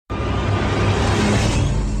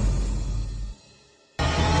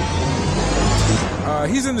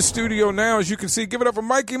He's in the studio now, as you can see. Give it up for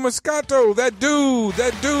Mikey Moscato. That dude.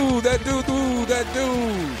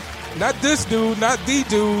 Not this dude, not the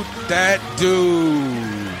dude, that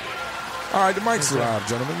dude. All right, the mic's live,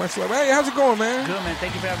 gentlemen. Mic's live. Hey, how's it going, man? Good, man.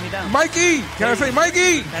 Thank you for having me down. Mikey! Can I say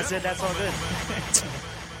Mikey? That's it. That's all good.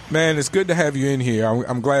 Man, it's good to have you in here.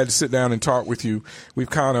 I'm glad to sit down and talk with you. We've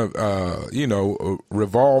kind of,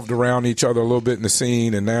 revolved around each other a little bit in the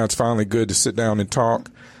scene, and now it's finally good to sit down and talk.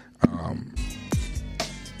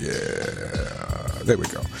 There we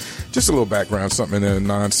go. Just a little background, something in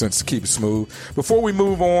nonsense to keep it smooth. Before we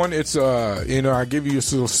move on, it's I give you a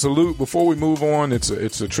salute. Before we move on, it's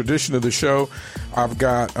a tradition of the show. I've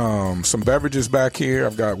got some beverages back here.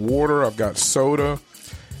 I've got water. I've got soda,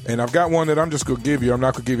 and I've got one that I'm just gonna give you. I'm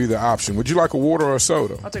not gonna give you the option. Would you like a water or a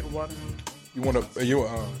soda? I'll take a water. You want to? Take a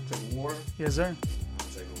water? Yes, sir.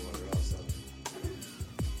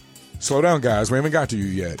 Slow down, guys. We haven't got to you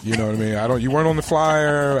yet. You know what I mean? You weren't on the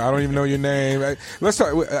flyer. I don't even know your name. Let's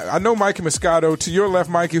talk. I know Mikey Moscato. To your left,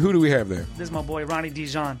 Mikey, who do we have there? This is my boy, Ronnie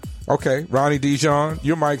Dijon. Okay, Ronnie Dijon.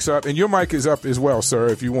 Your mic's up. And your mic is up as well, sir.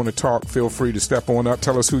 If you want to talk, feel free to step on up.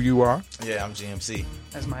 Tell us who you are. Yeah, I'm GMC.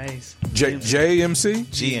 That's my ace. JMC?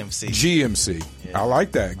 GMC. GMC. Yeah. I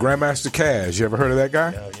like that. Grandmaster Caz. You ever heard of that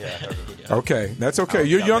guy? Yeah, I heard of it. Okay, that's okay.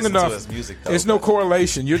 You're young enough. It's no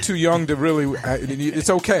correlation. You're too young to really. It's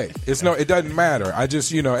okay. It doesn't matter. I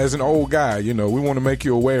just, as an old guy, we want to make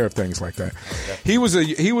you aware of things like that. He was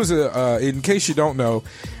a. In case you don't know,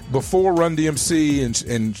 before Run DMC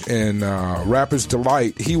and Rapper's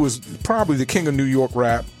Delight, he was probably the king of New York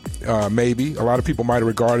rap. Maybe a lot of people might have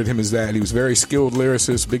regarded him as that. He was a very skilled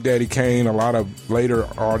lyricist. Big Daddy Kane. A lot of later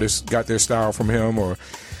artists got their style from him.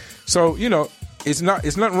 It's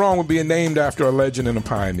nothing wrong with being named after a legend and a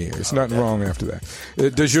pioneer. It's nothing wrong after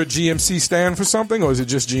that. Does your GMC stand for something, or is it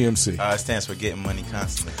just GMC? It stands for Getting Money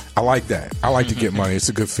Constantly. I like that. I like to get money. It's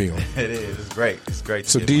a good feeling. It is. It's great. It's great.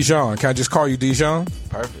 So Dijon, can I just call you Dijon?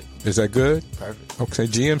 Perfect. Is that good? Perfect. Okay,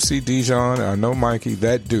 GMC Dijon. I know Mikey,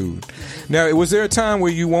 that dude. Now, was there a time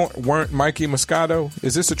where you weren't Mikey Moscato?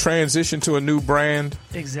 Is this a transition to a new brand?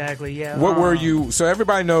 Exactly, yeah. What were you? So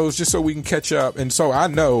everybody knows, just so we can catch up, and so I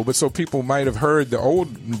know, but so people might have heard the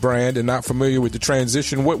old brand and not familiar with the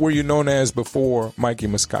transition. What were you known as before Mikey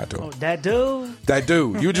Moscato? Oh, that dude? That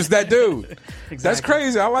dude. You were just that dude. Exactly. That's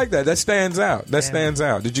crazy. I like that. That stands out. Stands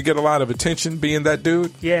out. Did you get a lot of attention being that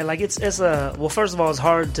dude? Yeah, like it's well, first of all, it's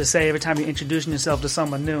hard to say every time you're introducing yourself to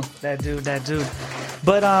someone new. That dude.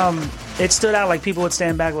 But it stood out. Like people would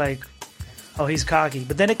stand back like, oh, he's cocky.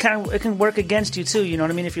 But then it can work against you too. You know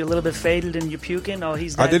what I mean? If you're a little bit faded and you're puking, oh,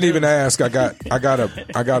 he's that I didn't dude. even ask. I got a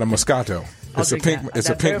Moscato. It's a pink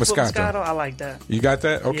Moscato. I like that. You got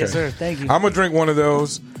that? Okay. Yes, sir. Thank you. I'm gonna drink one of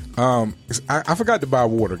those. I forgot to buy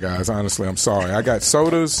water, guys. Honestly, I'm sorry. I got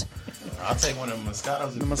sodas. I'll take one of the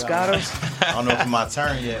Moscatos. The Moscatos? I don't know if it's my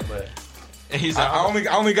turn yet, but I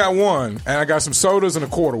only got one, and I got some sodas and a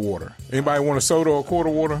quart of water. Anybody want a soda or a quart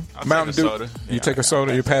of water? Mountain Dew. Soda. You take a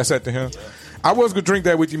soda. You pass that to him. Yeah. I was gonna drink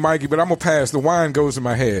that with you, Mikey, but I'm gonna pass. The wine goes in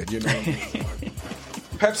my head.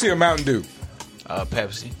 Pepsi or Mountain Dew?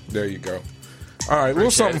 Pepsi. There you go. All right, a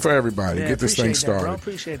little something for everybody. Yeah, get this thing started. Bro.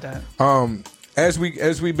 Appreciate that. As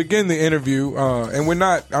we begin the interview, and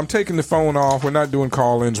I'm taking the phone off. We're not doing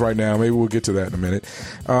call-ins right now. Maybe we'll get to that in a minute.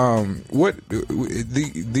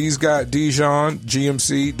 These guys, Dijon,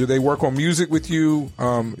 GMC, do they work on music with you?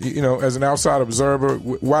 As an outside observer,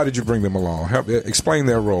 why did you bring them along? Explain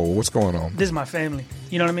their role. What's going on? This is my family.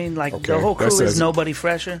 You know what I mean? Like the whole crew is nobody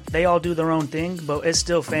fresher. They all do their own thing, but it's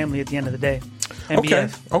still family at the end of the day.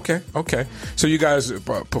 MBF. Okay. So you guys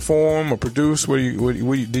perform or produce? What do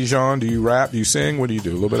you, Dijon? Do you rap? Do you sing? What do you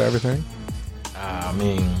do? A little bit of everything?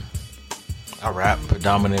 I rap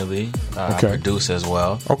predominantly. I produce as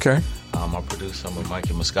well. Okay. I produce some of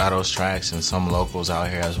Mikey Moscato's tracks and some locals out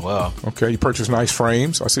here as well. Okay. You purchase nice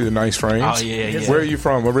frames. I see the nice frames. Oh, yeah. Where are you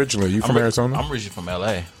from originally? You from Arizona? I'm originally from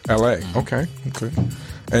L.A. L.A. Mm-hmm. Okay.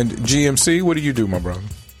 And GMC, what do you do, my brother?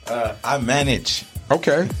 I manage.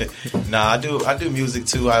 Okay. No, I do music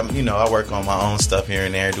too. I work on my own stuff here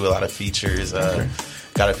and there. Do a lot of features.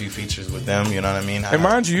 Got a few features with them. You know what I mean? And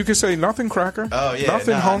mind you can say nothing, cracker. Oh yeah,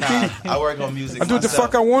 nothing honky. I work on music. I do what the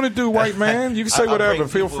fuck I want to do, white man. You can say whatever.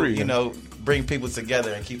 Feel free. Bring people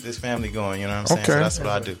together and keep this family going. You know what I'm saying? Okay. So that's what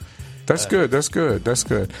I do. That's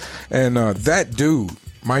good. And that dude,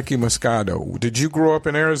 Mikey Moscato. Did you grow up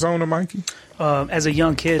in Arizona, Mikey? As a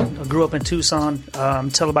young kid, I grew up in Tucson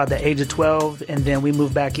till about the age of 12, and then we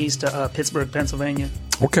moved back east to Pittsburgh, Pennsylvania.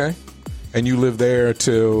 Okay. And you lived there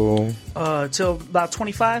till about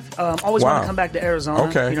 25. Always wanted to come back to Arizona.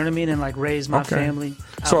 Okay. You know what I mean, and like raise my family.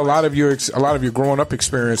 So a lot of your growing up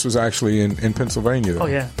experience was actually in Pennsylvania. Though. Oh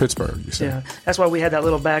yeah, Pittsburgh. You said. Yeah, that's why we had that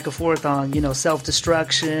little back and forth on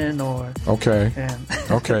self-destruction or. Okay.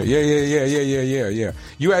 Okay. Yeah.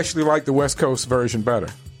 You actually like the West Coast version better.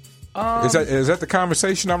 Is that the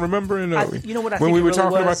conversation I'm remembering? You know what I when think we were really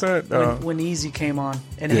talking was? about that when Easy came on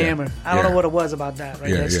and Hammer. I don't know what it was about that.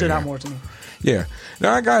 Right, that stood out more to me. Yeah,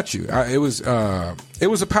 no, I got you. It was a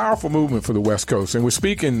powerful movement for the West Coast, and we're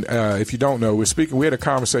speaking. If you don't know, we had a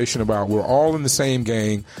conversation about we're all in the same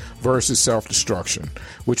gang versus self-destruction,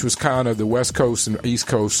 which was kind of the West Coast and East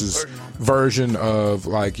Coast's version of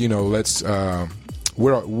like let's.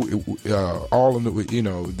 We're all in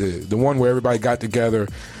the one where everybody got together.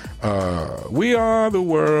 We are the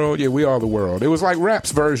world. Yeah, we are the world. It was like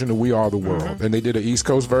rap's version of We Are the World, and they did an East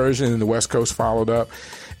Coast version, and the West Coast followed up.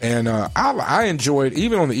 And I enjoyed,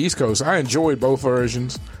 even on the East Coast, I enjoyed both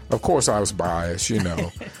versions. Of course, I was biased,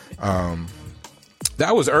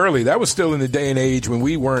 That was early. That was still in the day and age when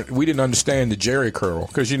we didn't understand the Jerry curl,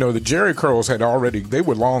 because the Jerry curls they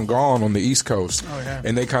were long gone on the East Coast,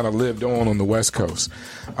 and they kind of lived on the West Coast.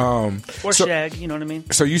 Or Shag, you know what I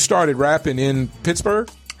mean? So you started rapping in Pittsburgh?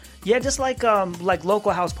 Yeah, just like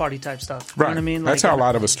local house party type stuff. You know what I mean? That's how a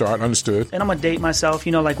lot of us start. Understood. And I'm gonna date myself.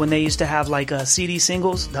 Like when they used to have like CD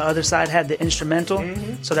singles, the other side had the instrumental.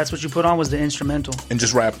 So that's what you put on was the instrumental. And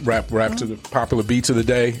just rap to the popular beats of the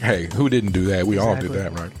day. Hey, who didn't do that? We all did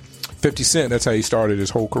that, right? 50 Cent. That's how he started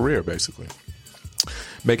his whole career, basically,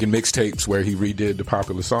 making mixtapes where he redid the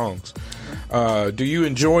popular songs. Do you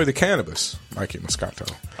enjoy the cannabis, Mikey Moscato?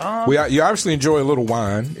 You obviously enjoy a little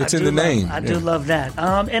wine. It's in the name. I do love that.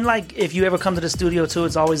 And like if you ever come to the studio too,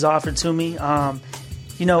 it's always offered to me.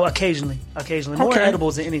 Occasionally, more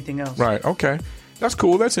edibles than anything else. Right. Okay. That's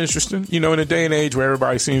cool. That's interesting. In a day and age where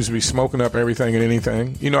everybody seems to be smoking up everything and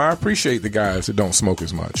anything, I appreciate the guys that don't smoke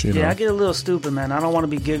as much. Yeah, I get a little stupid, man. I don't want to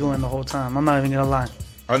be giggling the whole time. I'm not even gonna lie.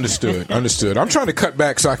 Understood. I'm trying to cut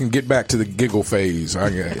back so I can get back to the giggle phase.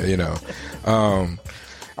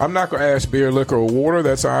 I'm not going to ask beer, liquor, or water.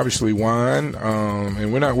 That's obviously wine.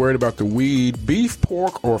 And we're not worried about the weed. Beef,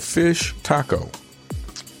 pork, or fish taco?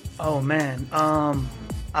 Oh, man.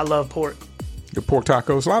 I love pork. The pork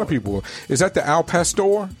tacos? A lot of people. Is that the al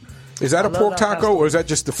pastor? Is that a pork taco, or is that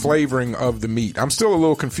just the flavoring of the meat? I'm still a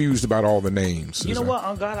little confused about all the names. You know what?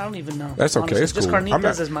 Oh, God, I don't even know. That's okay. Honestly, it's cool. Just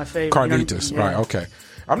carnitas is my favorite. Carnitas, right, okay.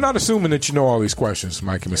 I'm not assuming that you know all these questions,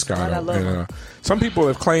 Mikey Moscato. Right, I love them. Some people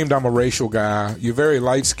have claimed I'm a racial guy. You're very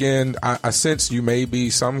light-skinned. I sense you may be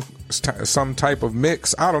some type of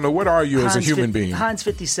mix. I don't know. What are you as a human being? Heinz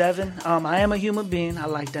 57. I am a human being. I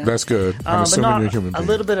like that. That's good. I'm assuming you're a human being. A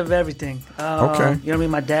little bit of everything. Okay. You know what I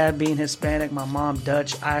mean? My dad being Hispanic, my mom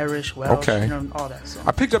Dutch, Irish, Welsh, all that. So.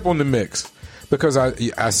 I picked up on the mix. Because I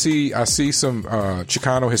see some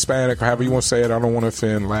Chicano, Hispanic, or however you want to say it. I don't want to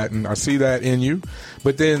offend Latin. I see that in you,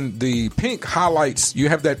 but then the pink highlights. You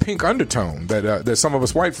have that pink undertone that some of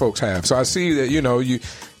us white folks have. So I see that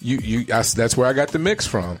that's where I got the mix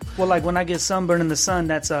from. Well, like when I get sunburned in the sun,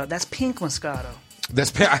 that's pink Moscato.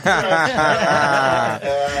 That's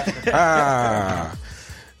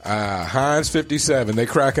Heinz 57. They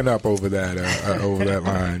cracking up over that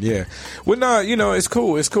line. Yeah. Well, no, it's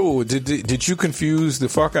cool. It's cool. Did you confuse the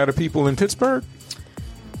fuck out of people in Pittsburgh?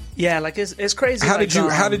 Yeah, like it's crazy. How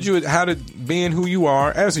did being who you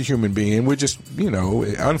are as a human being? We're just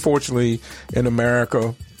unfortunately in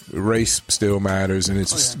America, race still matters, and it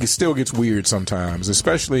still gets weird sometimes,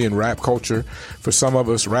 especially in rap culture. For some of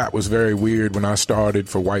us, rap was very weird when I started.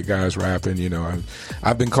 For white guys rapping,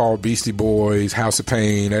 I've been called Beastie Boys, House of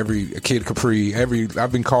Pain, every Kid Capri,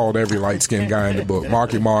 I've been called every light skinned guy in the book,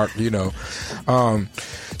 Marky Mark,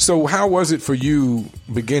 So how was it for you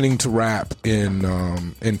beginning to rap in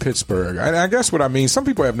Pittsburgh? I guess what I mean, some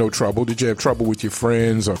people have no trouble. Did you have trouble with your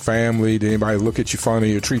friends or family? Did anybody look at you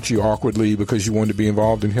funny or treat you awkwardly because you wanted to be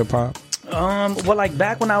involved in hip hop? Well, like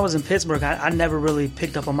back when I was in Pittsburgh, I never really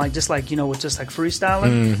picked up a mic, just like with just like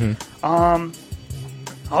freestyling.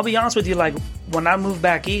 Mm-hmm. I'll be honest with you, like when I moved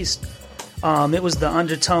back east, it was the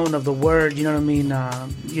undertone of the word. You know what I mean?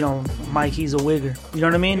 Mike, he's a wigger. You know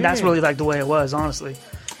what I mean? That's really like the way it was, honestly.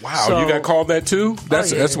 Wow, so, you got called that too?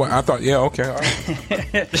 That's what I thought. Yeah, okay. All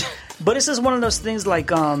right. But it's just one of those things like,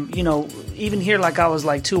 even here, like I was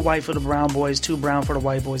like too white for the brown boys, too brown for the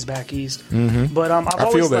white boys back east. Mm-hmm. But I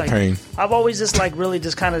feel that pain. I've always just like really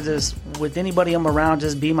just kind of just with anybody I'm around,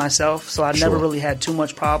 just be myself. So I never really had too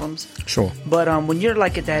much problems. Sure. But when you're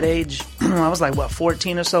like at that age, I was like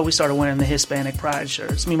 14 or so. We started wearing the Hispanic pride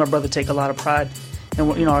shirts. Me and my brother take a lot of pride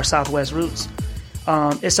in our Southwest roots.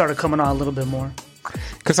 it started coming on a little bit more.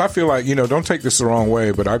 Because I feel like, don't take this the wrong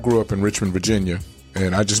way, but I grew up in Richmond, Virginia,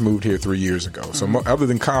 and I just moved here 3 years ago. So other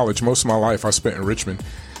than college, most of my life I spent in Richmond.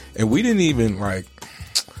 And we didn't even,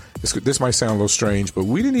 this might sound a little strange, but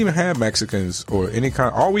we didn't even have Mexicans or any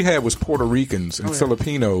kind. All we had was Puerto Ricans and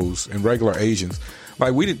Filipinos and regular Asians.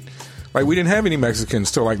 We didn't have any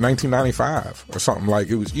Mexicans till 1995 or something.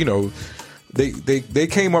 It was, they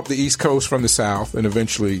came up the East Coast from the South and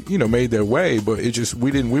eventually, made their way. But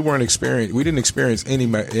we didn't experience any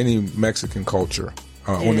Mexican culture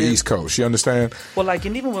on the East Coast. You understand? Well,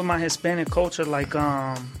 and even with my Hispanic culture, I grew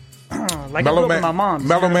up with my mom.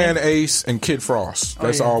 Mellow Man, Ace, and Kid Frost.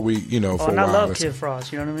 That's all we, for a while. And I love Kid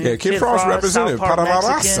Frost. You know what I mean? Yeah, Kid Frost represented Para la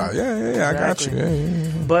raza. Yeah, exactly. I got you.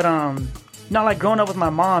 Yeah. But growing up with my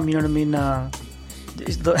mom, you know what I mean.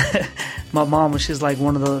 My mom was just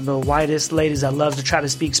one of the whitest ladies that loves to try to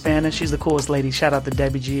speak Spanish. She's the coolest lady. Shout out to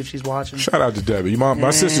Debbie G if she's watching. Shout out to Debbie.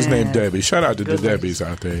 My sister's named Debbie. Shout out to the Debbies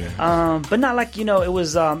out there. But not it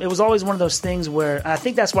was always one of those things where I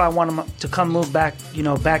think that's why I wanted to move back,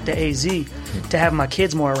 back to AZ to have my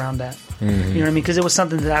kids more around that. You know what I mean? Because it was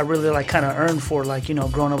something that I really kind of earned for,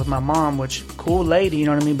 growing up with my mom, which cool lady, you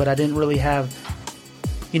know what I mean? But I didn't really have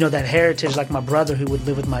that heritage like my brother who would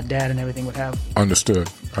live with my dad and everything would have. Understood.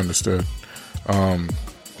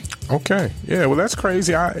 Okay. Yeah, well, that's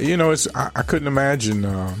crazy. I couldn't imagine,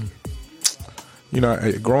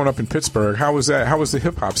 growing up in Pittsburgh. How was that? How was the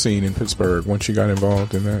hip-hop scene in Pittsburgh once you got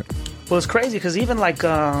involved in that? Well, it's crazy because even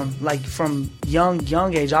from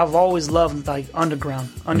young age, I've always loved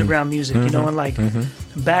underground music, and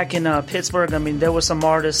back in Pittsburgh, I mean, there were some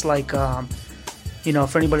artists for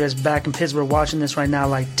anybody that's back in Pittsburgh watching this right now,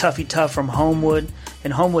 Tuffy Tuff from Homewood.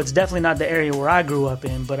 And Homewood's definitely not the area where I grew up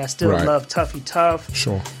in, but I still love Tuffy Tuff.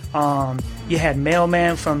 Sure. You had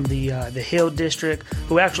Mailman from the Hill District,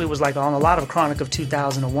 who actually was on a lot of Chronic of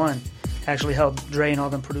 2001. Actually helped Dre and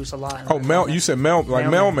all them produce a lot. You said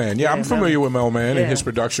Mailman. Yeah, I'm familiar with Mailman and his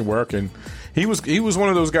production work, and he was one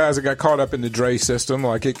of those guys that got caught up in the Dre system.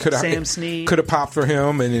 It could have Sam Snead could have popped for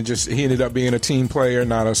him, and he ended up being a team player,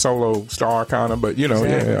 not a solo star kind of. But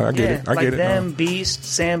exactly. I get it. Them, Beast,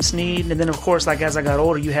 Sam Snead, and then of course, as I got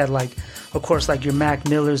older, you had of course, your Mac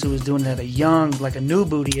Millers, who was doing it at a young, a new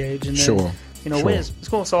booty age, and then sure. Wiz. It's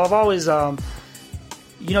cool. So I've always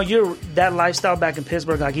you're that lifestyle back in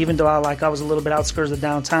Pittsburgh. Even though I was a little bit outskirts of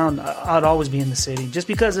downtown, I'd always be in the city just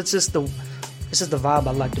because it's just the vibe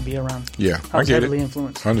I like to be around. Yeah, I was heavily it.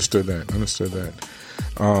 influenced. Understood that.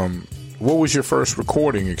 What was your first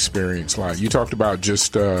recording experience like? You talked about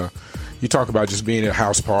just being at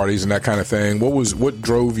house parties and that kind of thing. What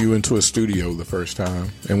drove you into a studio the first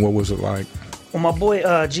time, and what was it like? Well, my boy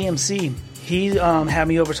GMC. He had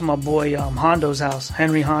me over to my boy Hondo's house,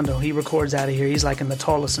 Henry Hondo. He records out of here. He's in the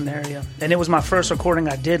Tolleson area. And it was my first recording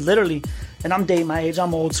I did, literally. And I'm dating my age.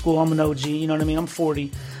 I'm old school. I'm an OG. You know what I mean? I'm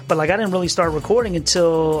 40. But I didn't really start recording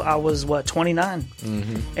until I was, 29.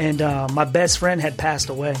 Mm-hmm. And my best friend had passed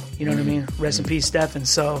away. You know what I mean? Rest in peace, Stephen.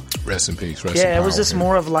 So rest in peace. It was just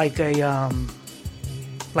more of a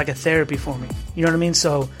therapy for me. You know what I mean?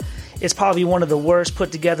 So it's probably one of the worst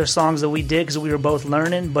put together songs that we did because we were both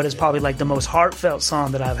learning, but it's probably the most heartfelt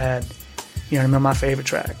song that I've had. You know what I mean? My favorite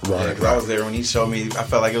track. Right. I was there when he showed me. I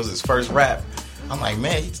felt like it was his first rap. I'm like,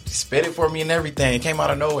 man, he spit it for me and everything. It came out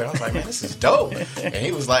of nowhere. I was like, man, this is dope. And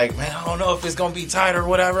he was like, man, I don't know if it's going to be tight or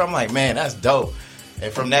whatever. I'm like, man, that's dope.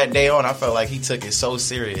 And from that day on, I felt like he took it so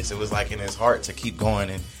serious. It was in his heart to keep going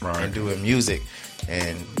and doing music.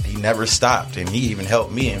 And he never stopped. And he even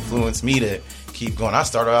helped me, influenced me to keep going. I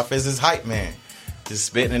started off as his hype man, just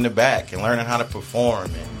spitting in the back and learning how to perform,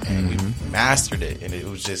 and we mastered it. And it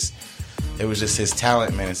was just his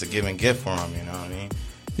talent, man. It's a given gift for him, you know what I mean?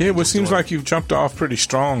 Yeah, well, it seems like you've jumped off pretty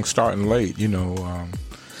strong starting late.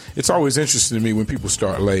 It's always interesting to me when people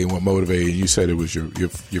start late and what motivated. You said it was your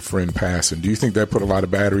friend passing. Do you think that put a lot of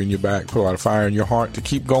battery in your back, put a lot of fire in your heart to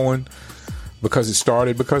keep going? Because it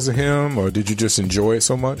started because of him, or did you just enjoy it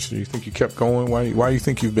so much? Do you think you kept going? Why do you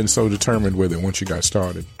think you've been so determined with it once you got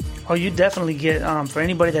started? Oh, you definitely get, for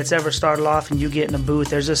anybody that's ever started off and you get in a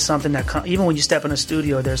booth, there's just something that, even when you step in a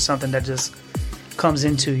studio, there's something that just comes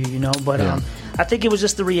into you, But I think it was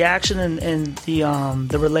just the reaction and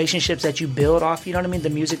the relationships that you build off, you know what I mean?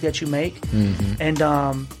 The music that you make. Mm-hmm.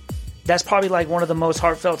 And that's probably one of the most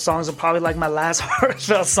heartfelt songs, and probably my last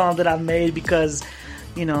heartfelt song that I've made because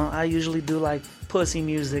I usually do pussy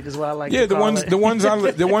music is what I like. Yeah, the ones I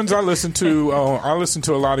listen to. I listen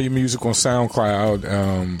to a lot of your music on SoundCloud,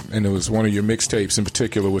 and it was one of your mixtapes in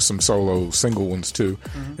particular with some solo single ones too.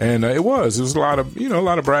 Mm-hmm. And it was a lot of a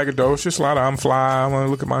lot of braggadocious, a lot of I'm fly. I want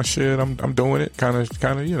to look at my shit. I'm doing it, kind of.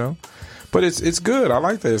 But it's good. I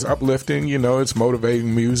like that. It's uplifting. It's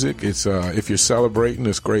motivating music. It's if you're celebrating,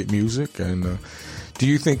 it's great music. And do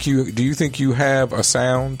you think you have a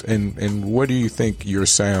sound? And where do you think your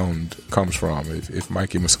sound comes from? If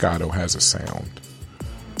Mikey Moscato has a sound,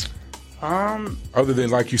 other than,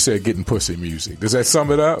 like you said, getting pussy music, does that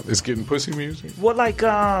sum it up? It's getting pussy music. Well, like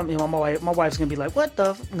my wife's gonna be like, "What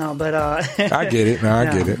the?" No, but I get it. No, I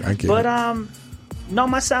get it. But no,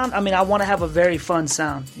 my sound. I mean, I want to have a very fun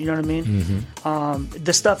sound. You know what I mean? Mm-hmm.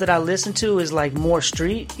 The stuff that I listen to is like more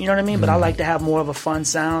street. You know what I mean? But I like to have more of a fun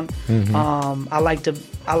sound. Mm-hmm. I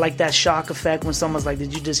like that shock effect when someone's like,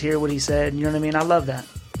 "Did you just hear what he said?" You know what I mean? I love that.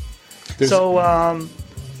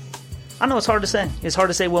 I know it's hard to say. It's hard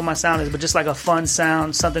to say what my sound is, but just like a fun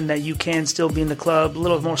sound, something that you can still be in the club, a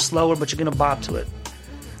little more slower, but you're gonna bop to it.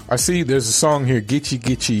 I see. There's a song here, "Gitchy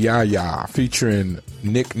Gitchy Ya Ya," featuring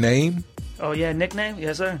Nickname. Oh yeah, Nickname,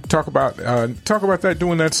 yes sir. Talk about that.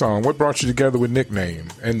 Doing that song. What brought you together with Nickname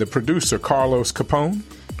and the producer Carlos Capone?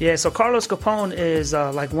 Yeah, so Carlos Capone is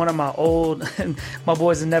like one of my old. My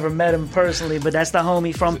boys have never met him personally, but that's the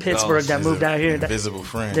homie from Pittsburgh that moved out here. Invisible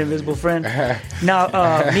friend. The invisible friend.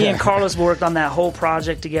 Now, me and Carlos worked on that whole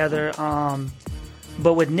project together.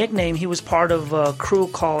 But with Nickname, he was part of a crew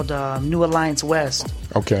called New Alliance West.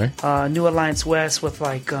 Okay. New Alliance West with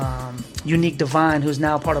like Unique Divine, who's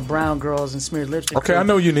now part of Brown Girls and Smeared Lipstick. Okay, I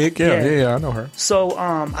know Unique. Yeah, I know her. So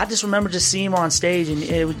I just remember just seeing him on stage, and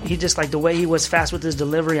he just, like, the way he was fast with his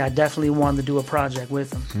delivery, I definitely wanted to do a project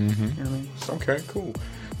with him. Mm-hmm. You know what I mean? So. Okay, cool.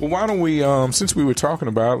 Well, why don't we, since we were talking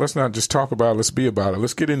about it, let's not just talk about it, let's be about it.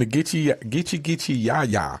 Let's get into Gitchy Ya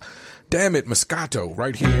Ya. Damn it, Moscato,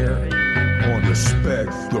 right here on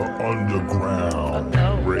Respect the Underground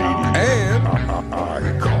Radio. And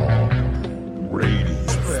I call radio.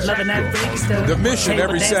 Loving that big stuff. The mission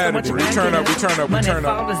every Saturday. We turn up. Money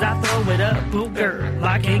falls, I throw it up. Boo girl,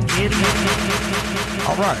 I can't get it.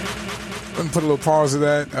 All right. Let me put a little pause to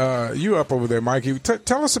that. You up over there, Mikey.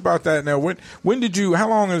 Tell us about that now. When did you,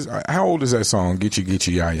 how old is that song, Gitchy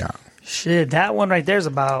Gitchy Ya Ya? Shit, that one right there is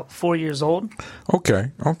about 4 years old. Okay.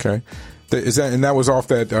 That was off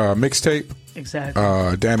that mixtape? Exactly.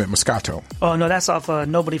 Damn it, Moscato. Oh, no, that's off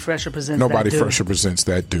Nobody Fresher Presents Nobody That Dude. Fresher Presents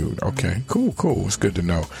That Dude. Okay, cool. It's good to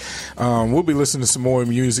know. We'll be listening to some more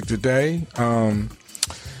music today.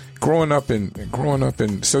 Growing up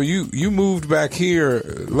in so you moved back here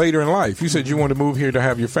later in life. You said you wanted to move here to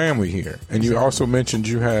have your family here. And you also mentioned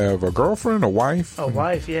you have a girlfriend, a wife? A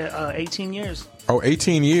wife, yeah. 18 years. Oh,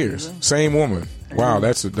 18 years. Mm-hmm. Same woman. Wow,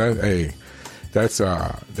 that's a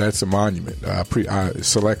monument. I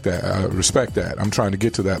select that. I respect that. I'm trying to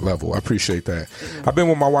get to that level. I appreciate that. Mm-hmm. I've been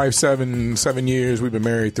with my wife 7 years. We've been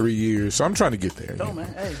married 3 years. So I'm trying to get there. Oh,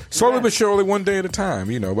 man. Hey, slowly but surely, one day at a time,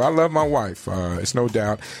 But I love my wife. It's no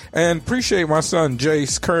doubt. And appreciate my son,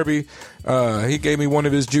 Jace Kirby. He gave me one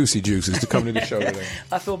of his juicy juices to come to the show today.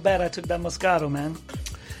 I feel bad I took that Moscato, man.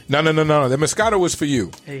 No. The Moscato was for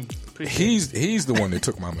you. Hey, he's the one that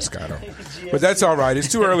took my Moscato. But that's all right.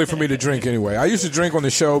 It's too early for me to drink anyway. I used to drink on the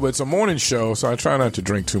show, but it's a morning show, so I try not to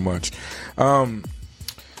drink too much.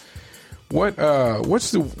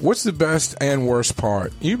 What's the best and worst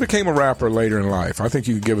part? You became a rapper later in life. I think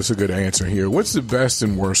you could give us a good answer here. What's the best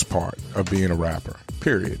and worst part of being a rapper?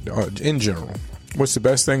 Period. In general. What's the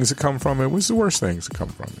best things that come from it? What's the worst things that come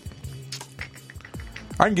from it?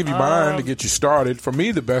 I can give you mine to get you started. For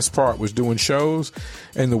me, the best part was doing shows,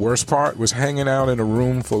 and the worst part was hanging out in a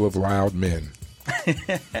room full of loud men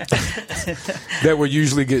that were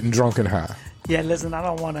usually getting drunk and high. Yeah, listen, I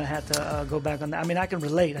don't want to have to go back on that. I mean, I can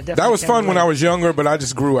relate. That was fun when I was younger, but I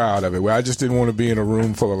just grew out of it. I just didn't want to be in a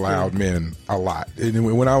room full of loud men a lot. And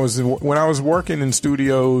when I was working in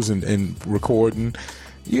studios and recording,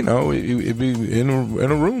 it'd be in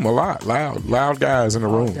a room a lot, loud guys in a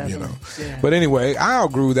room, Yeah. But anyway, I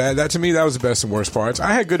outgrew that. That to me, that was the best and worst parts.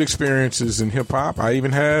 I had good experiences in hip hop. I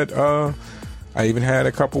even had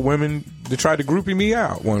a couple women that tried to groupie me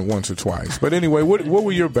out once or twice. But anyway, what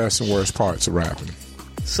were your best and worst parts of rapping?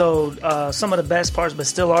 So some of the best parts, but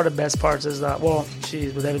still are the best parts, is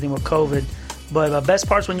with everything with COVID. But best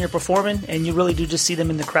parts when you're performing and you really do just see them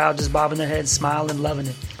in the crowd just bobbing their heads, smiling, loving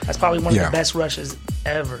it. That's probably one of the best rushes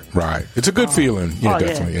ever. Right. It's a good feeling. Yeah,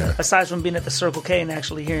 definitely. Yeah. Aside from being at the Circle K and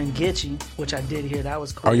actually hearing Gitchy, which I did hear, that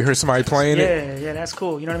was cool. Oh, you heard somebody playing it? Yeah, that's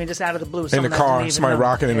cool. You know what I mean? Just out of the blue. In the car, somebody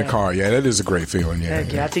rocking in the car. Yeah, that is a great feeling.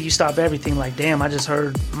 Yeah. I think you stop everything like, damn, I just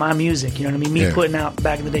heard my music. You know what I mean? Me putting out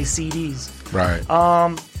back in the day CDs.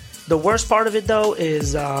 Right. The worst part of it, though,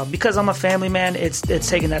 is because I'm a family man, it's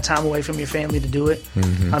taking that time away from your family to do it.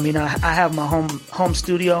 Mm-hmm. I mean, I have my home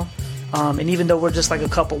studio, And even though we're just like a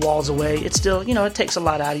couple walls away, it's still, it takes a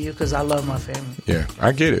lot out of you because I love my family. Yeah,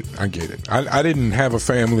 I get it. I didn't have a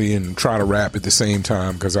family and try to rap at the same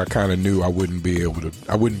time because I kind of knew I wouldn't be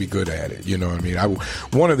good at it. You know what I mean?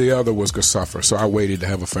 One or the other was going to suffer, so I waited to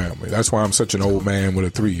have a family. That's why I'm such an old man with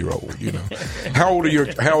a 3-year-old, How old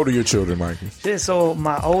are your children, Mikey? Yeah, so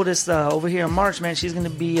my oldest over here in March, man, she's going to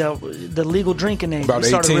be the legal drinking age. About we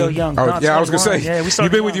started 18? real young. Oh, yeah, I was going to say, yeah,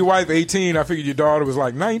 you've been with your wife 18. I figured your daughter was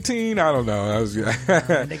like 19. I don't know.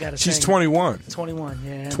 She's 21. 21,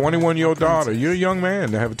 yeah. 21-year-old daughter. You're a young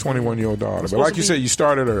man to have a 21, daughter. But like you said, you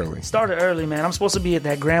started early. Started early, man. I'm supposed to be at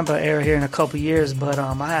that grandpa era here in a couple years, but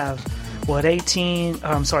I have,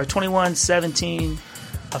 21, 17,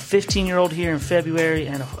 a 15-year-old here in February,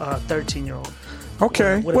 and a 13-year-old.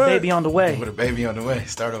 Okay. With a baby on the way. With a baby on the way.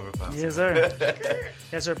 Start over, Pops. Yes, sir.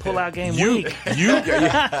 That's our pull-out game week.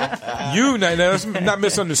 Now that's not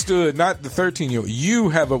misunderstood. Not the 13-year-old. You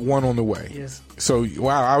have a one on the way. Yes. So,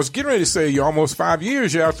 wow, I was getting ready to say you're almost 5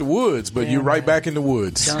 years. You're out the woods, but you're right back in the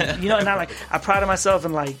woods. And I pride myself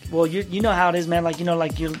in you know how it is, man. Like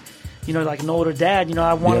an older dad,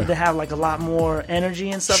 I wanted to have like a lot more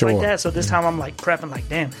energy and stuff like that. So this time I'm like prepping, like,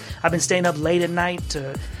 damn, I've been staying up late at night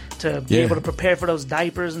to be able to prepare for those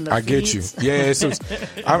diapers and the feeds. Get you. Yeah, so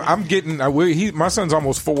I'm getting. My son's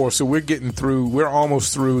almost 4, so we're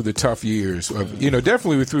almost through the tough years.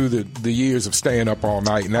 Definitely through the years of staying up all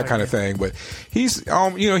night and that kind of thing. But he's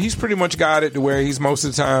he's pretty much got it to where he's most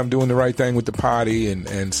of the time doing the right thing with the potty,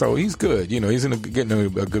 and so he's good. He's getting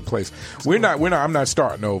a good place. I'm not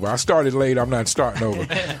starting over. I started late. I'm not starting over.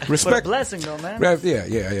 Respect. What a blessing, though, man.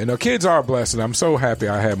 Yeah. Kids are a blessing. I'm so happy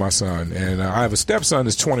I had my son, and I have a stepson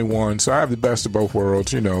that's 21. So I have the best of both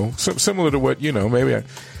worlds, similar to what, maybe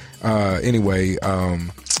anyway,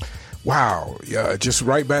 wow. Yeah. Just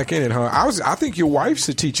right back in it, huh? I think your wife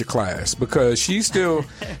should teach a class because she still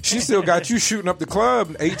got you shooting up the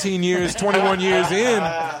club 18 years, 21 years in.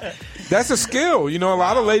 That's a skill. A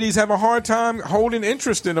lot of ladies have a hard time holding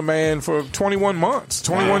interest in a man for 21 months,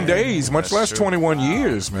 21 days, much less 21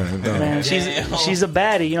 years, man. Man, she's a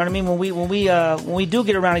baddie. You know what I mean? When we do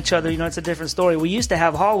get around each other, it's a different story. We used to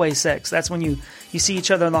have hallway sex. That's when you see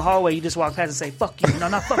each other in the hallway, you just walk past and say, "Fuck you." No,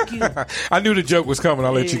 not fuck you. I knew the joke was coming.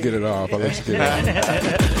 I'll let you get it off.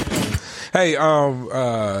 Hey,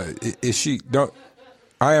 is she?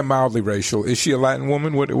 I am mildly racial. Is she a Latin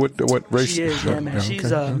woman? What race? She is, yeah, man.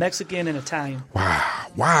 She's Mexican and Italian.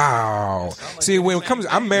 Wow. See, when it comes,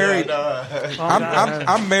 I'm married.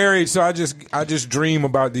 I'm married, so I just dream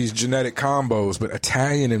about these genetic combos. But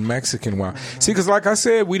Italian and Mexican, wow. See, because like I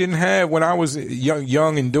said, we didn't have when I was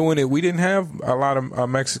young and doing it. We didn't have a lot of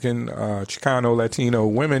Mexican, Chicano, Latino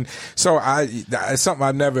women. So it's something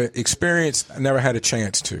I never experienced. I never had a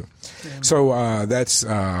chance to. Yeah. So that's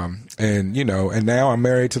and now I'm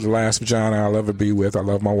married to the last vagina I'll ever be with. I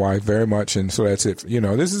love my wife very much, and so that's it.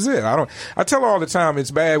 This is it. I tell her all the time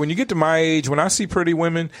it's bad when you get to my age. When I see pretty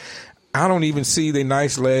women, I don't even see their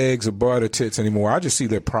nice legs or butt or tits anymore. I just see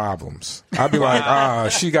their problems. I'd be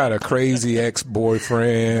like, she got a crazy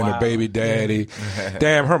ex-boyfriend or baby daddy.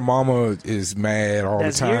 Damn, her mama is mad all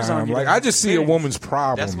the time. Like, I just see a woman's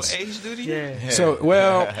problems. That's what age do to you? Yeah. So,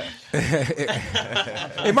 well,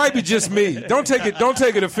 it might be just me. Don't take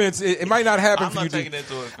it offense. It might not happen for you. Taking it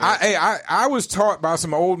to offense. I was taught by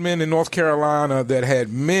some old men in North Carolina that had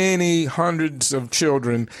many hundreds of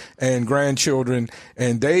children and grandchildren,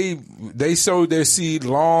 and they sowed their seed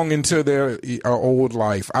long into their old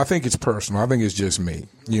life. I think it's personal. I think it's just me.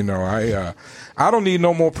 I don't need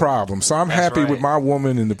no more problems. So I'm happy with my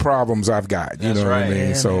woman and the problems I've got. You know what I mean?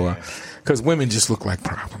 Yeah, so, because women just look like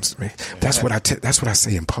problems to me. That's what I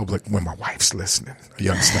say in public when my wife's listening.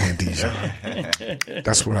 You understand, DJ?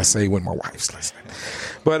 That's what I say when my wife's listening.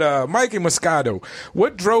 But Mikey Moscato,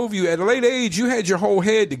 what drove you at a late age? You had your whole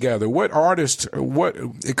head together. What artist?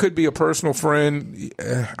 It could be a personal friend.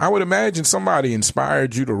 I would imagine somebody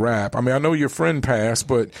inspired you to rap. I mean, I know your friend passed,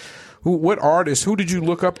 but what artist? Who did you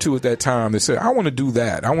look up to at that time that said, "I want to do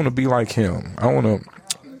that. I want to be like him. I want to."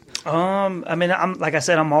 I mean, I'm like I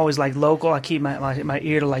said, I'm always like local. I keep my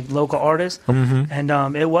ear to like local artists,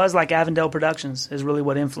 and it was like Avondale Productions is really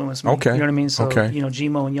what influenced me. Okay, you know what I mean. So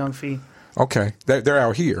Gmo and Young Fee. Okay, they're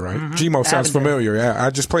out here, right? Mm-hmm. Gmo sounds familiar. Yeah, I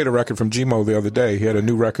just played a record from Gmo the other day. He had a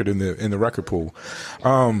new record in the record pool.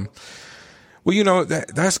 Well,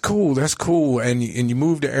 that's cool. That's cool. And you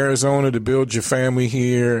moved to Arizona to build your family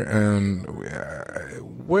here. And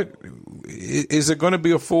what is it going to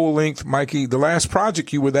be a full length, Mikey? The last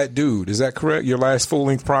project you were that dude. Is that correct? Your last full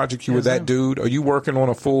length project you were that dude. Are you working on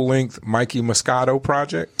a full length Mikey Moscato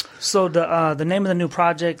project? So the name of the new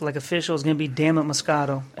project, like official, is going to be Damn It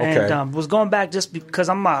Moscato. Okay. And was going back just because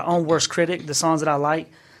I'm my own worst critic. The songs that I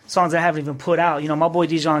like, songs that I haven't even put out. You know, my boy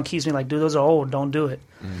Dijon keeps me like, dude, those are old. Don't do it.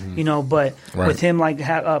 Mm-hmm. You know, but with him like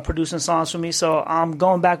producing songs for me, so I'm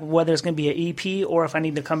going back whether it's going to be an EP or if I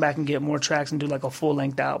need to come back and get more tracks and do like a full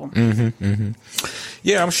length album. Mm-hmm, mm-hmm.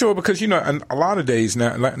 Yeah, I'm sure because you know a lot of days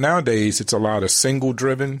nowadays it's a lot of single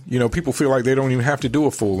driven. You know, people feel like they don't even have to do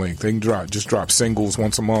a full length; they can just drop singles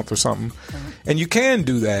once a month or something, and you can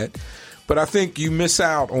do that. But I think you miss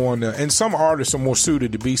out on, and some artists are more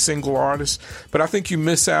suited to be single artists, but I think you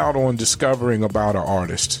miss out on discovering about an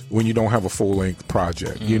artist when you don't have a full-length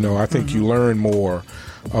project. Mm-hmm. You know, I think you learn more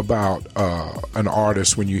about an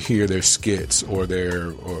artist when you hear their skits or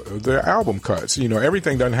their album cuts. You know,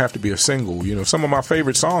 everything doesn't have to be a single. You know, some of my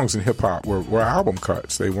favorite songs in hip-hop were album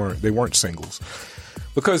cuts. They weren't singles.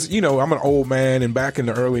 Because, you know, I'm an old man, and back in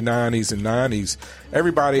the early 90s and 90s,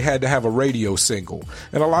 everybody had to have a radio single.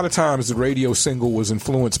 And a lot of times the radio single was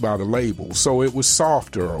influenced by the label. So it was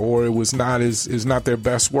softer, or it was not not their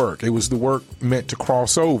best work. It was the work meant to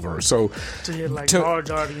cross over. So to hit like large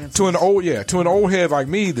audiences. To an old head like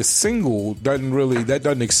me, the single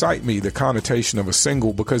doesn't excite me, the connotation of a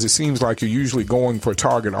single, because it seems like you're usually going for a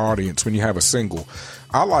target audience when you have a single.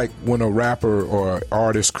 I like when a rapper or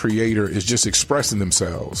artist, creator is just expressing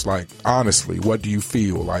themselves. Like, honestly, what do you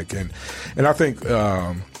feel like? And I think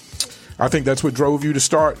that's what drove you to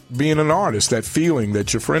start being an artist. That feeling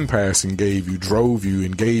that your friend passing gave you drove you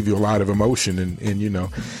and gave you a lot of emotion. And you know,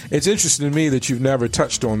 it's interesting to me that you've never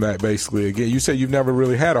touched on that. Basically, again, you say you've never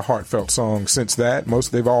really had a heartfelt song since that.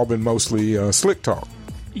 They've all been mostly slick talk.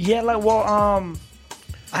 Yeah, like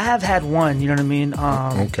I have had one. You know what I mean?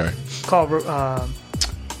 Okay. Called.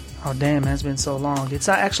 Oh damn, man, it's been so long. It's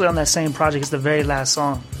actually on that same project. It's the very last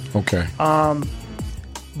song. Okay.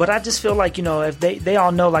 But I just feel like, you know, if they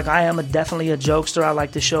all know, like, I am definitely a jokester. I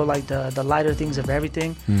like to show like the lighter things of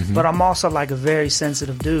everything. Mm-hmm. But I'm also like a very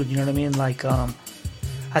sensitive dude. You know what I mean? Like, I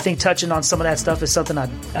think touching on some of that stuff is something I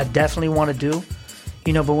definitely want to do.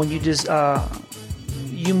 You know, but when you just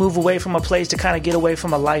you move away from a place to kind of get away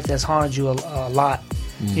from a life that's haunted you a lot.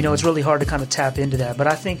 Mm-hmm. You know, it's really hard to kind of tap into that. But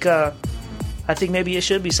I think maybe it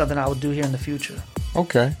should be something I would do here in the future.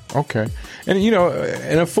 Okay. And you know,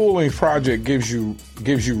 and a full-length project gives you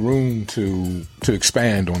room to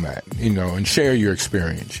expand on that, you know, and share your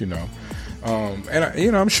experience, you know. And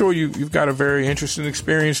you know, I'm sure you've got a very interesting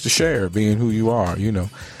experience to share, being who you are, you know.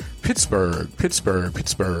 Pittsburgh.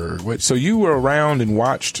 So you were around and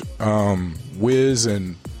watched Wiz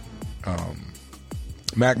and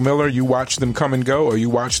Mac Miller. You watched them come and go, or you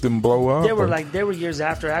watched them blow up? They were years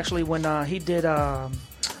after, actually, when he did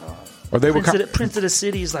Prince of the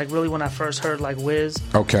City is like really when I first heard like Wiz.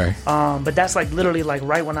 Okay. But that's like literally like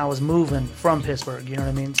right when I was moving from Pittsburgh. You know what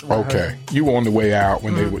I mean? Okay. You were on the way out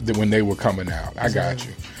when they were coming out. I got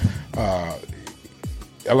you.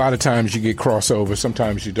 A lot of times you get crossover.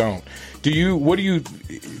 Sometimes you don't. What do you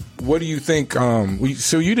think?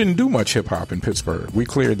 So you didn't do much hip hop in Pittsburgh. We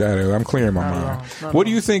cleared that. I'm clearing my mind. What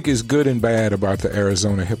do you think is good and bad about the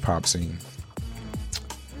Arizona hip hop scene?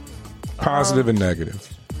 Positive and negative.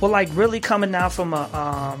 Well, like really coming now from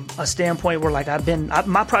a standpoint where like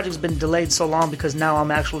my project's been delayed so long because now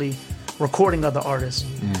I'm actually recording other artists.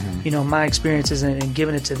 Mm-hmm. You know, my experiences and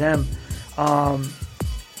giving it to them.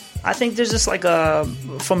 I think there's just like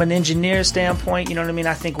from an engineer standpoint, you know what I mean?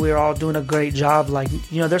 I think we're all doing a great job. Like,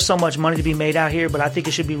 you know, there's so much money to be made out here, but I think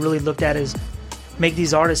it should be really looked at as make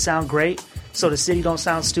these artists sound great so the city don't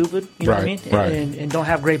sound stupid, you know what I mean? Right. And don't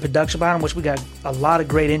have great production behind them, which we got a lot of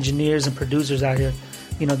great engineers and producers out here,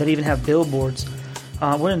 you know, that even have billboards.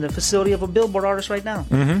 We're in the facility of a billboard artist right now.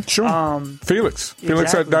 Mm-hmm, sure. Felix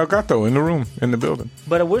at Delgato in the room, in the building.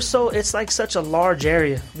 But it's like such a large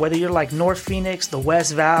area. Whether you're like North Phoenix, the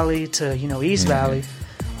West Valley to, you know, East Valley.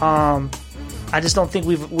 I just don't think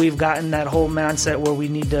we've gotten that whole mindset where we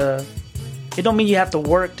need to. It don't mean you have to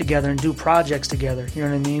work together and do projects together. You know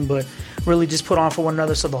what I mean? But really just put on for one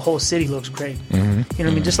another so the whole city looks great. Mm-hmm. You know what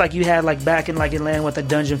I mean? Just like you had like back in like Atlanta with the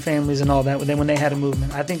Dungeon Families and all that when they had a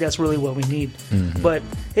movement. I think that's really what we need. Mm-hmm. But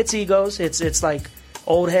it's egos. It's like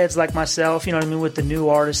old heads like myself, you know what I mean, with the new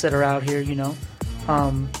artists that are out here, you know.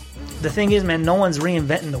 The thing is, man, no one's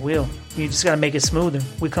reinventing the wheel. You just got to make it smoother.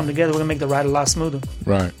 We come together, we're going to make the ride a lot smoother.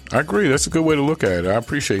 Right. I agree. That's a good way to look at it. I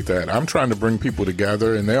appreciate that. I'm trying to bring people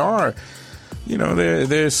together, and there are... You know, there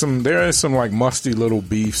is some like musty little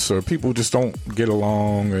beefs, or people just don't get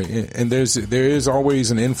along, and there is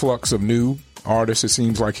always an influx of new artists, it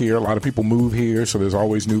seems like here. A lot of people move here, so there's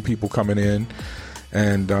always new people coming in.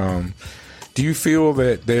 And do you feel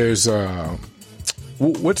that there's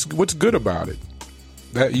what's good about it?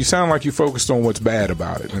 That you sound like you focused on what's bad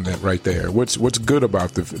about it, and that right there. What's good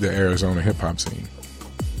about the Arizona hip hop scene?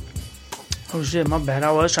 Oh shit, my bad.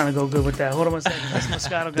 I was trying to go good with that. Hold on one second. That's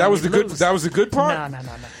Moscato. That was the good. That was the good part. No.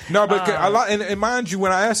 No, but a lot. And mind you,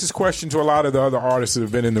 when I ask this question to a lot of the other artists that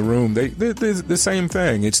have been in the room, they're the same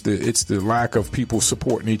thing. It's the lack of people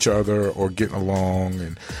supporting each other or getting along.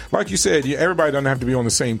 And like you said, everybody doesn't have to be on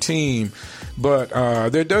the same team, but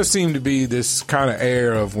there does seem to be this kind of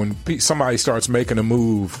air of when somebody starts making a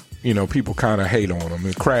move. You know, people kind of hate on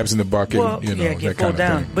them. Crabs in the bucket. Well, you know, get that kind pulled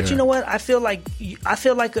down. of thing. But you know what? I feel like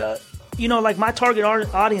you know, like my target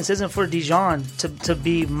audience isn't for Dijon to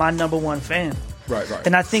be my number one fan. Right.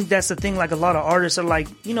 And I think that's the thing. Like a lot of artists are like,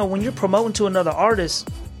 you know, when you're promoting to another artist,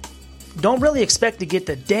 don't really expect to get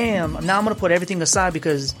the damn. Now I'm going to put everything aside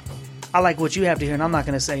because I like what you have to hear, and I'm not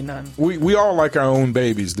going to say nothing. We all like our own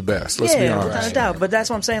babies the best. Let's be honest. Without a doubt. But that's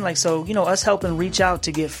what I'm saying. Like, so you know, us helping reach out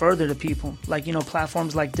to get further to people, like you know,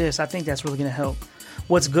 platforms like this. I think that's really going to help.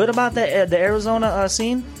 What's good about the Arizona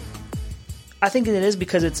scene? I think it is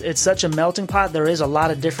because it's such a melting pot. There is a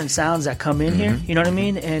lot of different sounds that come in here. You know what I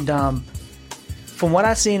mean? And from what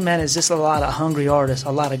I've seen, man, it's just a lot of hungry artists,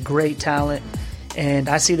 a lot of great talent. And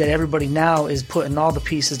I see that everybody now is putting all the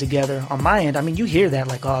pieces together on my end. I mean, you hear that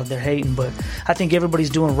like, oh, they're hating. But I think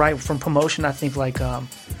everybody's doing right from promotion. I think like,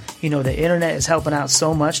 you know, the internet is helping out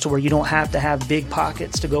so much to where you don't have to have big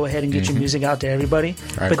pockets to go ahead and get your music out to everybody.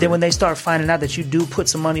 But then when they start finding out that you do put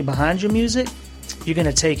some money behind your music, you're going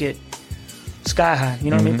to take it sky high.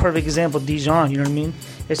 You know what I mean? Perfect example, Dijon. You know what I mean?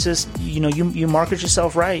 It's just, you know, you market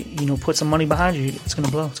yourself right. You know, put some money behind you. It's going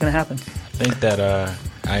to blow. It's going to happen. I think that,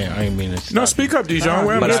 I ain't mean to... No, speak up, Dijon.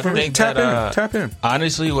 But I think tap in.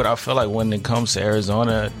 Honestly, what I feel like when it comes to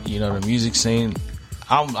Arizona, you know, the music scene,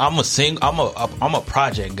 I'm a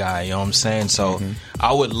project guy, you know what I'm saying? So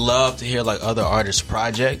I would love to hear like other artists'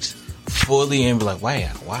 projects fully and be like,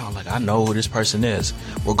 wow, like I know who this person is,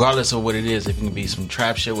 regardless of what it is. If it can be some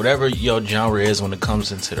trap shit, whatever your genre is when it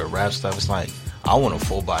comes into the rap stuff, it's like I want a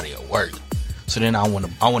full body of work. So then I want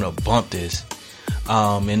to bump this.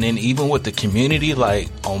 And then even with the community, like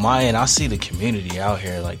on my end, I see the community out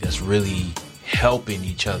here like that's really helping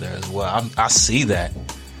each other as well. I see that,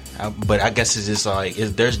 but I guess it's just like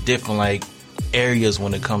there's different like areas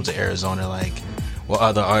when it comes to Arizona, like where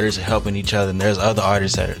other artists are helping each other, and there's other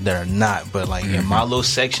artists that are not. But like in my little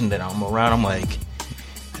section that I'm around, I'm like,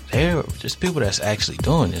 there just people that's actually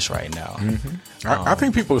doing this right now. I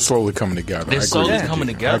think people are slowly coming together. They're slowly coming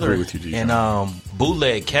together. I agree with you, DJ. And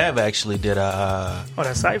Bootleg Kev actually did a...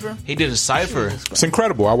 that cypher? He did a cypher. It's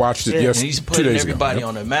incredible. I watched it and he's putting everybody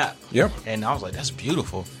on the map. Yep. And I was like, that's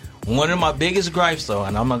beautiful. One of my biggest gripes, though,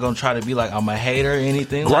 and I'm not going to try to be like I'm a hater or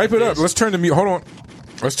anything. Gripe like it up. Let's turn the music... Hold on.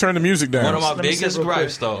 Let's turn the music down. One of my biggest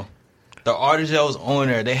gripes, though, the artists that was on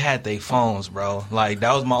there, they had their phones, bro. Like,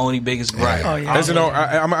 that was my only biggest gripe. Oh, yeah. As an old,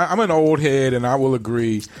 I'm an old head, and I will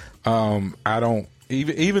agree. I don't...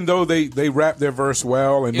 Even though they rap their verse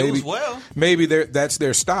well, and maybe that's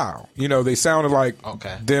their style. You know, they sounded like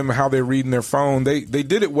them how they're reading their phone. They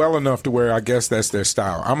did it well enough to where I guess that's their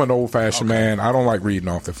style. I'm an old fashioned man. I don't like reading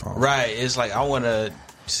off the phone. Right. It's like I want to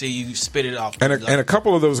see you spit it off. And a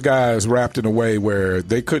couple of those guys rapped in a way where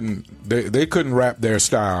they couldn't rap their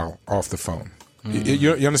style off the phone.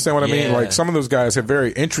 You understand what I mean? Like some of those guys have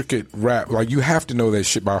very intricate rap. Like you have to know that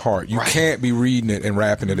shit by heart. You can't be reading it and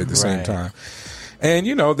rapping it at the same time. And,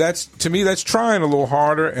 you know, to me, that's trying a little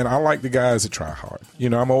harder, and I like the guys that try hard.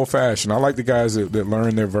 You know, I'm old-fashioned. I like the guys that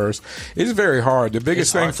learn their verse. It's very hard. The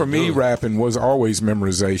biggest thing for me rapping was always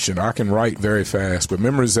memorization. I can write very fast, but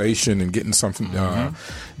memorization and getting something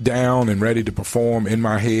down and ready to perform in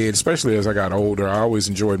my head, especially as I got older. I always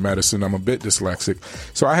enjoyed medicine. I'm a bit dyslexic.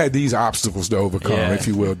 So I had these obstacles to overcome, if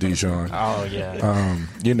you will, Dijon. Oh, yeah.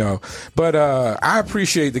 You know, but I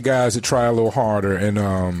appreciate the guys that try a little harder,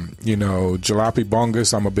 and, you know, Jalopy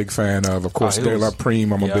Bungus, I'm a big fan of. Of course, De La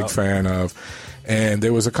Prime, I'm a big fan of. And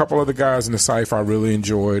there was a couple other guys in the cypher I really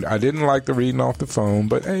enjoyed. I didn't like the reading off the phone,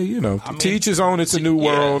 but hey, you know, to each his own. It's a new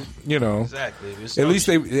world, you know. Exactly. At least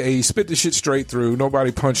they spit the shit straight through.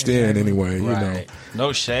 Nobody punched in anyway, you know.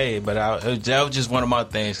 No shade, but that was just one of my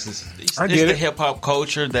things. It's the hip hop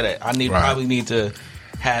culture that I probably need to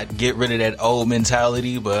get rid of that old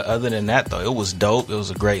mentality. But other than that, though, it was dope. It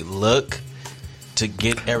was a great look. To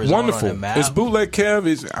get Arizona on the map. Is Bootleg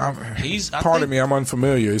Kev? Pardon me, I'm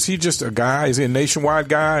unfamiliar. Is he just a guy? Is he a nationwide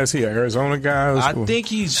guy? Is he an Arizona guy? I think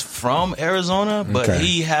he's from Arizona, but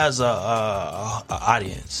he has a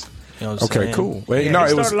audience. You know what I'm saying? Okay, cool. Well, Yeah, no,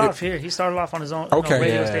 he it was started off here. He started off on his own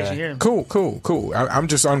radio station here. Cool.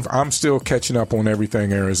 I'm still catching up on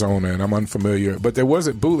everything Arizona, and I'm unfamiliar. But there was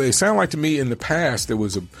a bootleg. It sounded like to me in the past there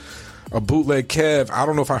was a bootleg Kev. I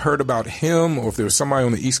don't know if I heard about him or if there was somebody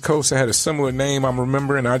on the East Coast that had a similar name. I'm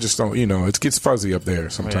remembering. I just don't. It gets fuzzy up there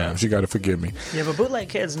sometimes. You got to forgive me. Yeah, but bootleg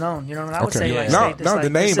Kev's known. You know, I would say the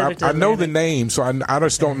name. I know the name, so I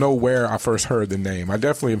just don't know where I first heard the name. I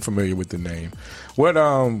definitely am familiar with the name. What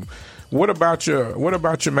about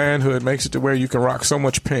your manhood makes it to where you can rock so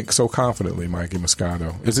much pink so confidently, Mikey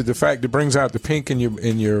Moscato? Is it the fact it brings out the pink in your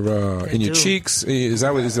cheeks? Is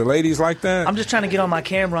the ladies like that? I'm just trying to get on my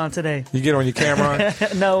Cameron today. You get on your Cameron?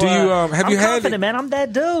 No. Do you have I'm you had confident, man. I'm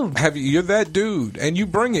that dude. You're that dude, and you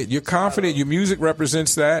bring it. You're confident. Your music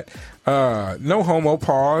represents that. No homo.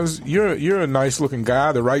 Pause. You're a nice looking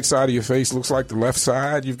guy. The right side of your face looks like the left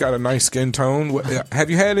side. You've got a nice skin tone. Have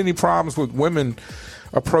you had any problems with women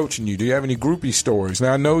approaching you? Do you have any groupie stories?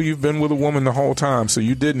 Now, I know you've been with a woman the whole time, so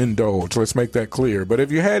you didn't indulge. Let's make that clear. But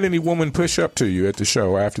have you had any woman push up to you at the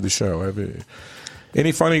show, after the show?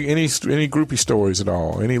 Any groupie stories at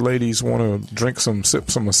all? Any ladies want to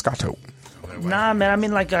sip some Moscato? Nah, man. I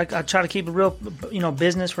mean, like I try to keep it real,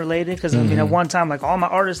 business related. Because I mean, at one time, like all my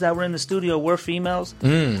artists that were in the studio were females.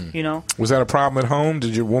 Was that a problem at home?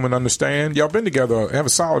 Did your woman understand? Y'all been together, have a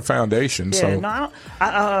solid foundation. Yeah, so. No,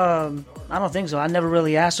 I don't think so. I never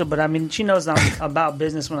really asked her, but I mean, she knows I'm about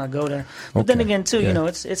business when I go there. But then again, too,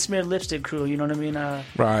 it's Smeared Lipstick crew. You know what I mean?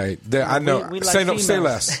 Right. I know. We like say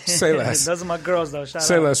less. Say less. Those are my girls, though. Shout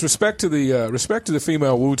say out. less. Respect to the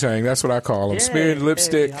female Wu-Tang. That's what I call them. Smeared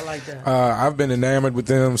Lipstick. I like that. I've been enamored with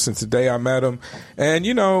them since the day I met them, and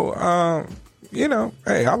hey,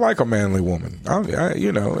 I like a manly woman.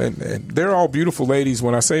 And they're all beautiful ladies.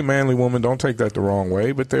 When I say manly woman, don't take that the wrong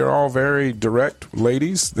way, but they're all very direct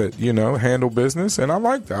ladies that, handle business. And I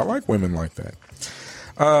like that. I like women like that.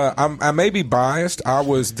 I may be biased. I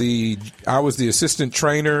was the assistant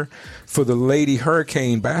trainer for the Lady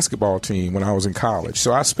Hurricane basketball team when I was in college.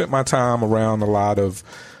 So I spent my time around a lot of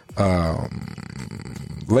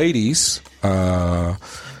ladies that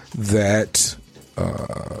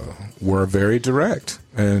were very direct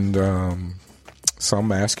and some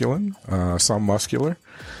masculine, some muscular.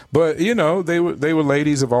 But, they were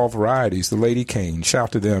ladies of all varieties. The Lady Cane,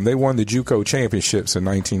 shout to them. They won the JUCO championships in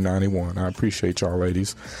 1991. I appreciate y'all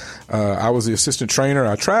ladies. I was the assistant trainer.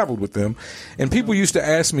 I traveled with them. And people used to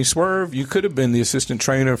ask me, Swerve, you could have been the assistant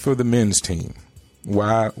trainer for the men's team.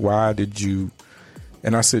 Why did you?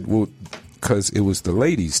 And I said, well, because it was the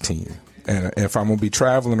ladies' team. And if I'm going to be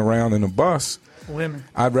traveling around in a bus, women,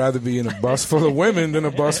 I'd rather be in a bus full of women than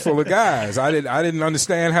a bus full of guys. I didn't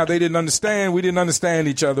understand how they didn't understand. We didn't understand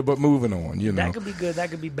each other, but moving on, That could be good. That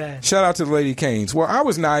could be bad. Shout out to the Lady Canes. Well, I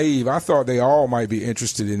was naive. I thought they all might be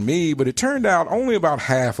interested in me, but it turned out only about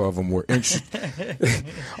half of them were interested.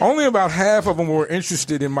 Only about half of them were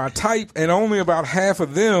interested in my type, and only about half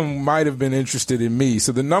of them might have been interested in me.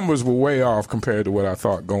 So the numbers were way off compared to what I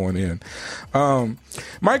thought going in.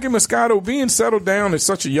 Mikey Moscato, being settled down at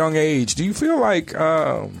such a young age, do you feel like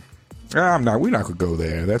we're not gonna go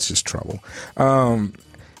there. That's just trouble.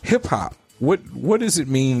 Hip hop. What does it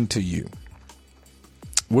mean to you?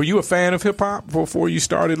 Were you a fan of hip hop before you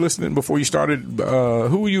started listening? Before you started,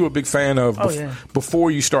 who were you a big fan of before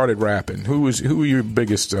you started rapping? Who were your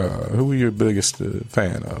biggest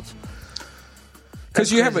fan of?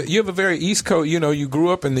 Because you have a very East Coast. You grew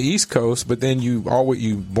up in the East Coast, but then you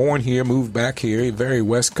born here, moved back here, very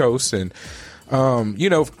West Coast, and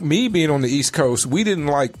me being on the East Coast, we didn't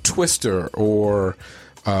like Twister or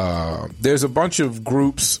there's a bunch of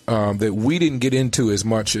groups that we didn't get into as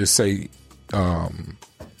much as, say,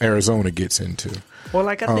 Arizona gets into. Well,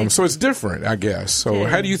 I think so it's different, I guess. So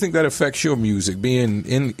how do you think that affects your music, being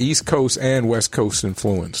in East Coast and West Coast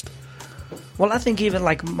influenced? Well, I think even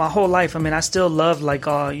like my whole life, I mean, I still love like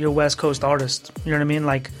your West Coast artists. You know what I mean?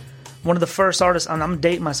 Like one of the first artists. I'm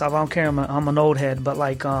dating myself. I don't care. I'm an old head, but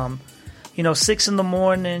like 6 in the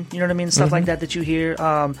morning. You know what I mean? Stuff like that you hear.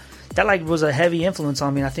 That like was a heavy influence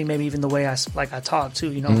on me. And I think maybe even the way I talk too.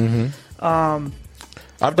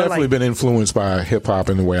 I've definitely been influenced by hip hop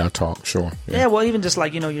in the way I talk. Sure. Yeah. Well, even just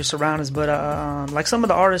like your surroundings, but like some of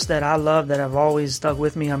the artists that I love that have always stuck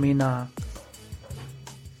with me. I mean,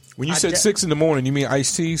 when you said 6 in the morning, you mean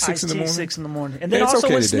Ice-T 6 in the morning? 6 in the morning, and then also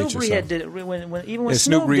when Snoop Reed did it, when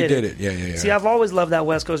Snoop Reed did it. Yeah. See, I've always loved that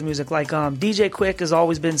West Coast music. Like DJ Quick has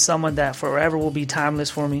always been someone that forever will be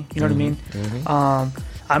timeless for me. You know what I mean?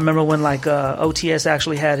 I remember when like OTS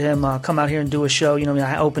actually had him come out here and do a show.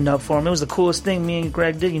 I opened up for him. It was the coolest thing me and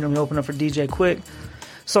Greg did. We opened up for DJ Quick.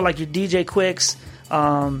 So like your DJ Quicks,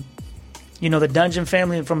 the Dungeon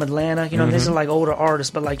Family from Atlanta. These are like older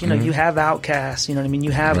artists, but like you have Outkast. You know what I mean?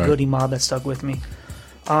 You have Goody Mob that stuck with me.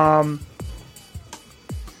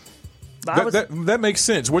 That makes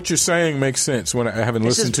sense. What you're saying makes sense when I haven't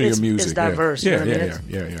listened to your music. It's diverse. Yeah.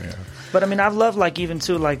 But I mean, I've loved like even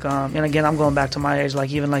too like and again I'm going back to my age,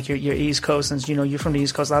 like even like your East Coast, since you're from the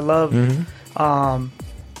East Coast. I love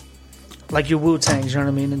like your Wu-Tangs, you know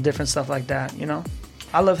what I mean, and different stuff like that.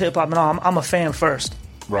 I love hip hop and all. I'm a fan first.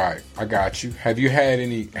 Right, I got you. Have you had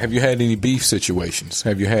any beef situations?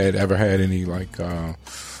 Have you ever had any like?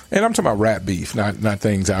 And I'm talking about rap beef, not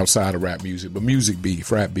things outside of rap music, but music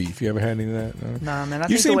beef, rap beef. You ever had any of that? No? Nah, man.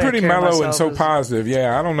 You seem pretty mellow and so positive.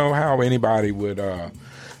 Yeah, I don't know how anybody would.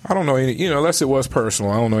 I don't know any. Unless it was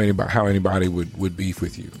personal, I don't know how anybody would beef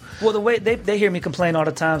with you. Well, the way they hear me complain all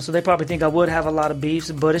the time, so they probably think I would have a lot of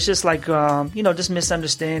beefs. But it's just like just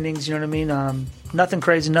misunderstandings. You know what I mean? Nothing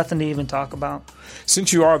crazy, nothing to even talk about.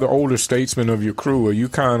 Since you are the older statesman of your crew, are you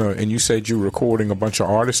kind of? And you said you're recording a bunch of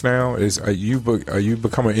artists now. Are you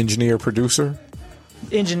become an engineer producer?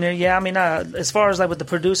 Engineer, yeah. I mean, as far as like with the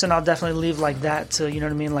producing, I'll definitely leave like that to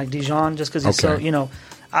like Dijon, just because he's so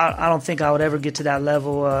I don't think I would ever get to that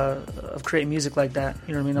level of creating music like that.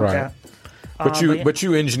 You know what I mean? Right. But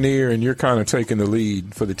you engineer and you're kind of taking the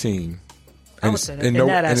lead for the team. And I would say that. In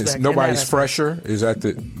that aspect. And nobody's fresher.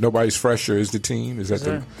 Nobody's fresher is the team? Is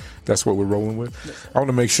that that's what we're rolling with? I want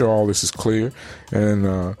to make sure all this is clear.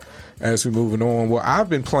 And as we're moving on, well, I've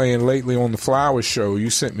been playing lately on the Flowers show. You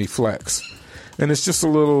sent me Flex. And it's just a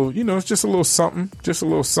little, it's just a little something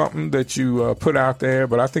that you put out there.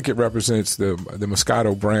 But I think it represents the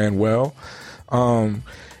Moscato brand well.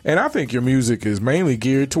 And I think your music is mainly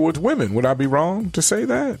geared towards women. Would I be wrong to say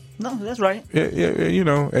that? No, that's right.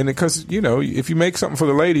 Yeah, and because, if you make something for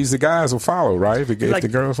the ladies, the guys will follow, right? If the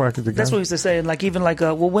girls like it, the guys. That's what we used to say. Like, even like,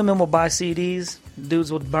 women will buy CDs,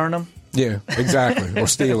 dudes would burn them. Yeah, exactly. Or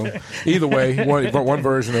steal them. Either way, one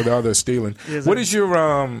version or the other is stealing. Yes, what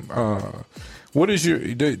is your,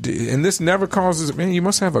 and this never causes, man, you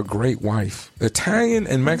must have a great wife. Italian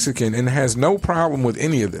and Mexican, and has no problem with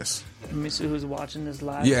any of this. Let me see who's watching this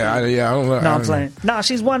live. I don't know. No, I'm playing. No,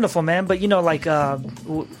 she's wonderful, man. But like, I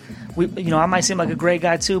might seem like a great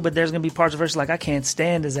guy too, but there's gonna be parts of her like I can't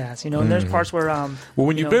stand his ass, And there's parts where well,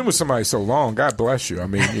 when you've been with somebody so long, God bless you. I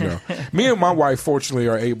mean, me and my wife fortunately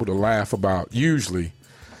are able to laugh about usually.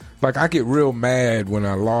 Like I get real mad when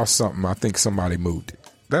I lost something. I think somebody moved it.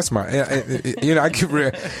 That's my, I get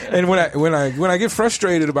and when I get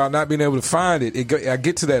frustrated about not being able to find it, I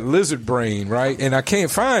get to that lizard brain, right? And I can't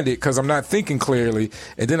find it because I'm not thinking clearly,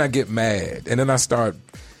 and then I get mad, and then I start.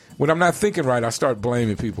 When I'm not thinking right, I start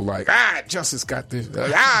blaming people like, Justice got this.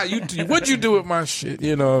 What'd you do with my shit?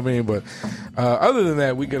 You know what I mean? But other than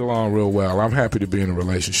that, we get along real well. I'm happy to be in a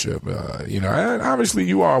relationship. And obviously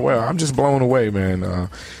you are. Well, I'm just blown away, man.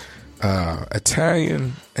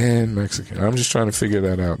 Italian and Mexican. I'm just trying to figure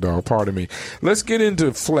that out, dog. Pardon me. Let's get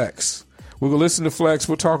into Flex. We will listen to Flex.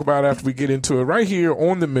 We'll talk about it after we get into it. Right here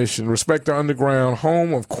on The Mission, Respect the Underground,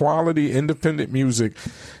 home of quality independent music.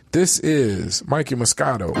 This is Mikey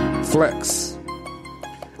Moscato, Flex.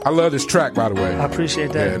 I love this track, by the way. I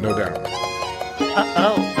appreciate that. Yeah, no doubt.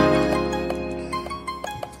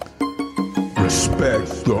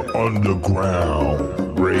 Respect the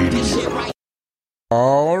Underground Radio.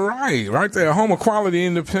 All right there, home of quality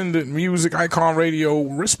independent music, Icon Radio,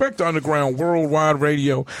 Respect the Underground, Worldwide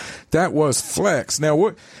Radio. That was Flex. Now,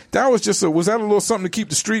 was that a little something to keep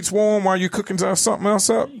the streets warm while you're cooking something else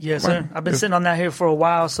up? Yes, sir. I've been sitting on that here for a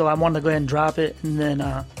while, so I wanted to go ahead and drop it. And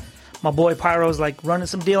then my boy Pyro's like running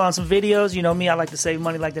some deal on some videos. You know me, I like to save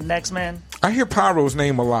money like the next man. I hear Pyro's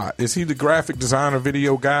name a lot. Is he the graphic designer,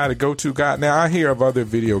 video guy, the go-to guy? Now, I hear of other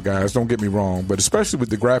video guys, don't get me wrong, but especially with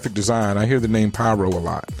the graphic design, I hear the name Pyro a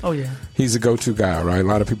lot. Oh, yeah. He's a go-to guy, right? A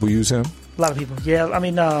lot of people use him? A lot of people, yeah. I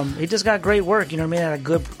mean, he just got great work, you know what I mean, at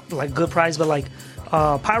a good price, but like,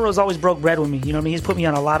 Pyro's always broke bread with me, you know what I mean? He's put me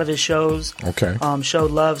on a lot of his shows. Okay. Showed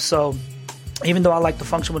love, so even though I like to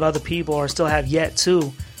function with other people or still have yet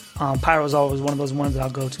to, Pyro's always one of those ones that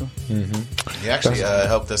I'll go to. Mm-hmm. He actually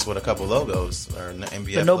helped us with a couple logos. Or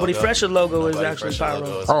MBF the Nobody logo. Fresher logo is actually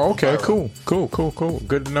Pyro. Oh, okay, cool.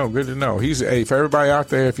 Good to know. He's for everybody out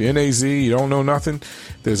there. If you're in AZ, you don't know nothing.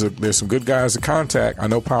 There's some good guys to contact. I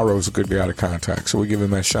know Pyro's a good guy to contact, so we give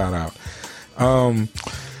him that shout out.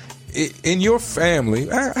 In your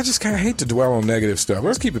family, I just kind of hate to dwell on negative stuff.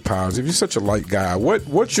 Let's keep it positive. You're such a light guy.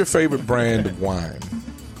 What's your favorite brand of wine?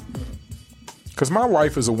 Because my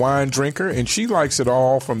wife is a wine drinker, and she likes it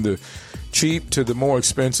all from the cheap to the more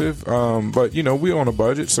expensive. But we're on a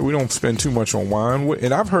budget, so we don't spend too much on wine.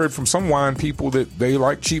 And I've heard from some wine people that they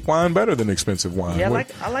like cheap wine better than expensive wine. Yeah,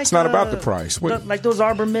 I like. It's not about the price. Like those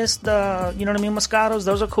Arbor Mist, you know what I mean, Moscatos.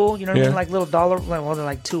 Those are cool. You know what I mean, like little dollar. Well, they're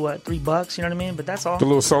like $2, $3. You know what I mean? But that's all. The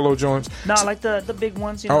little solo joints. No, I like the big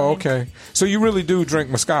ones. You know okay. So you really do drink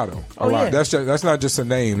Moscato a lot. Yeah. That's not just a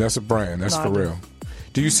name. That's a brand. That's for real.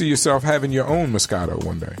 Do you see yourself having your own Moscato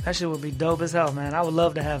one day? That shit would be dope as hell, man. I would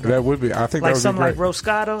love to have that. That would be. I think like that would be great. Like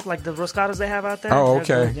Roscato, like the Roscatos they have out there. Oh,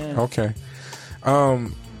 okay, okay.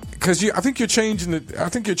 Because I think you're changing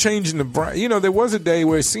the brand. There was a day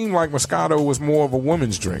where it seemed like Moscato was more of a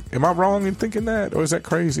woman's drink. Am I wrong in thinking that, or is that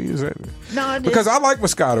crazy? No, because I like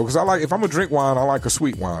Moscato. Because if I'm gonna drink wine, I like a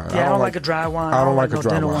sweet wine. Yeah, I don't like a dry wine. I don't like a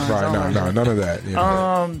dry wine. Right? No, none of that.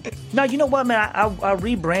 No, you know what, man? I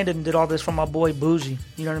rebranded and did all this for my boy Bougie.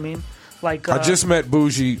 You know what I mean? Like I just met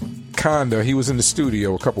Bougie Conda. He was in the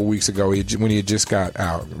studio a couple weeks ago when he had just got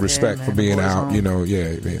out. Respect for being out.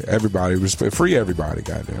 Everybody free everybody.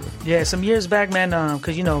 Goddamn it. Yeah, some years back, man.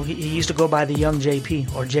 Because he used to go by the Young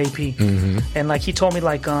JP or JP, and like he told me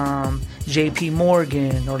like JP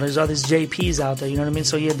Morgan or there's others JPs out there. You know what I mean?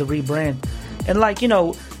 So he had to rebrand, and like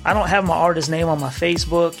I don't have my artist name on my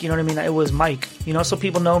Facebook. You know what I mean? It was Mike. So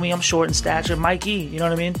people know me. I'm short in stature. Mikey. You know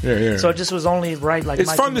what I mean? Yeah. So it just was only right. Like it's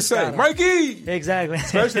Mikey fun to say, Mikey. Exactly.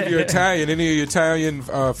 Especially if you're Italian. Any of your Italian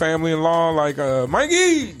family-in-law, like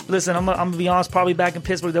Mikey. Listen, I'm gonna be honest. Probably back in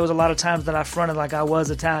Pittsburgh, there was a lot of times that I fronted like I was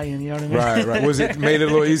Italian. You know what I mean? Right. Was it made it a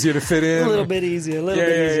little easier to fit in? A little bit easier.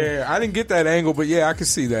 Yeah. I didn't get that angle, but yeah, I can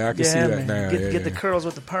see that. I can see that now. Get the curls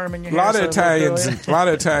with the perm in your hair. A lot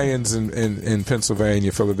of Italians in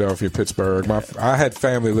Pennsylvania, Philadelphia, Pittsburgh. I had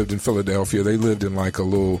family lived in Philadelphia. They lived in like a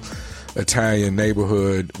little Italian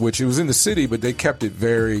neighborhood, which it was in the city, but they kept it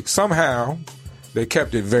very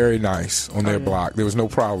nice on their block. There was no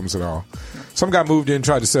problems at all. Some guy moved in,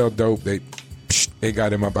 tried to sell dope. They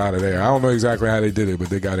got him up out of there. I don't know exactly how they did it, but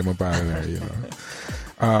they got him up out of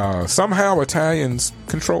there. Somehow Italians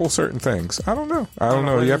control certain things. I don't know.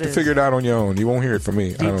 You have to figure it out on your own. You won't hear it from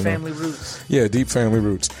me. Deep family roots. Yeah, deep family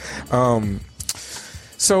roots.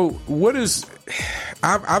 So what is?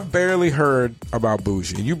 I've barely heard about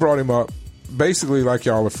Bougie. You brought him up basically like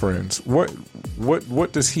y'all are friends.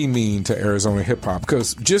 What does he mean to Arizona hip hop?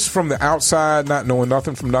 Because just from the outside, not knowing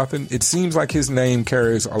nothing from nothing, it seems like his name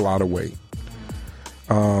carries a lot of weight.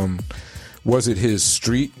 Was it his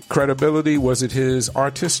street credibility? Was it his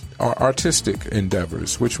artistic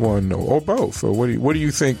endeavors? Which one, or both? Or what do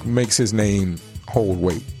you think makes his name hold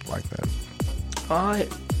weight like that?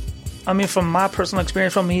 I mean, from my personal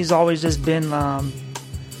experience from him, he's always just been,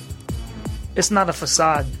 it's not a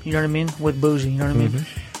facade, you know what I mean, with Bougie, you know what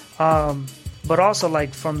I mean? But also,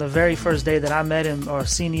 like, from the very first day that I met him or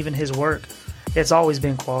seen even his work, it's always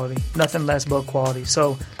been quality, nothing less but quality.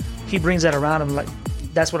 So he brings that around him, like,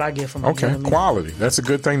 that's what I get from him. Okay, you know what I mean? Quality. That's a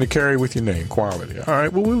good thing to carry with your name, quality. All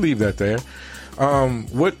right, well, we'll leave that there.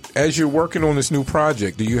 As you're working on this new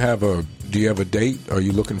project, do you have a date? Are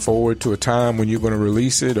you looking forward to a time when you're going to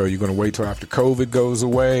release it? Or are you going to wait till after COVID goes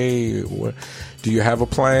away? Do you have a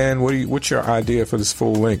plan? What's your idea for this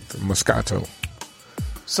full length Moscato?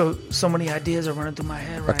 So many ideas are running through my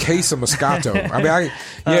head right now. A case of Moscato. I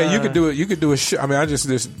mean, you could do it. You could do a I mean, this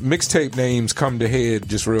mixtape names come to head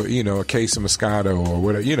just real. A case of Moscato or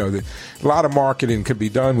whatever. A lot of marketing could be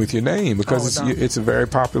done with your name because it's a very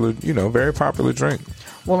popular, very popular drink.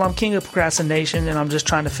 Well, I'm king of procrastination, and I'm just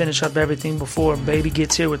trying to finish up everything before Baby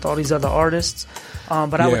gets here with all these other artists.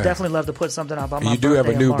 But I would definitely love to put something out by my birthday.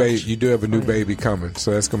 You do have a new baby coming,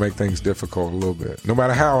 so that's gonna make things difficult a little bit. No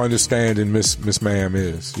matter how understanding Miss Ma'am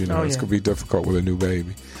is, it's gonna be difficult with a new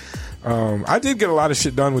baby. I did get a lot of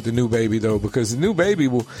shit done with the new baby though, because the new baby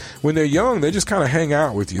when they're young, they just kind of hang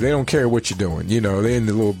out with you. They don't care what you're doing. They're in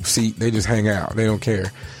the little seat. They just hang out. They don't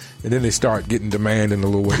care. And then they start getting demanding a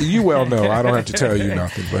little way. You well know. I don't have to tell you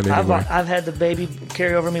nothing. But anyway. I've had the baby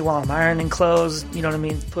carry over me while I'm ironing clothes. You know what I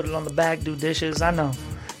mean? Put it on the back, do dishes. I know.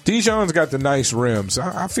 Dijon's got the nice rims.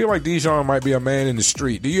 I feel like Dijon might be a man in the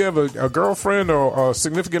street. Do you have a girlfriend or a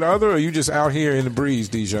significant other, or are you just out here in the breeze,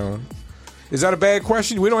 Dijon? Is that a bad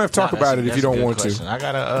question? We don't have to talk about it if you don't want to. I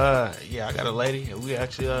got a lady. We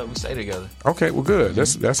actually we stay together. Okay, well, good.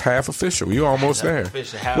 That's half official. You're almost there.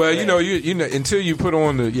 Well, until you put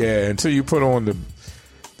on until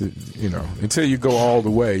you go all the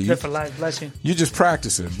way. Live for life, bless you. You're just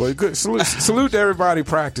practicing. But good. Salute to everybody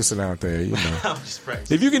practicing out there. I'm just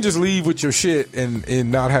practicing. If you can just leave with your shit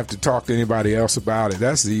and not have to talk to anybody else about it,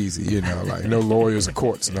 that's easy. Like no lawyers or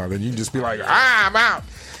courts and nothing. You can just be like, I'm out.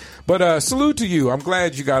 But salute to you. I'm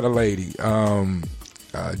glad you got a lady.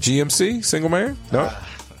 GMC, single man? No?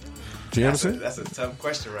 GMC? That's a tough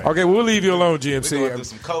question, right? Okay, we'll leave you alone, GMC. We're going through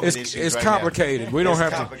some COVID issues it's right complicated. now. We don't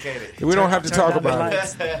have to. We don't have to talk about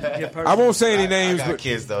it. I won't say any names. I got but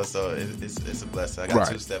kids though, so it's a blessing. I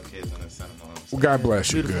got 2 step-kids and a son of mine. Well, God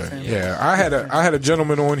bless you. Beautiful Good. family. Yeah, I had a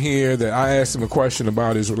gentleman on here that I asked him a question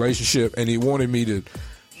about his relationship, and he wanted me to.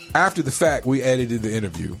 After the fact, we edited the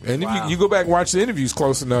interview. And if you go back and watch the interviews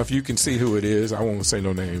close enough, you can see who it is. I won't say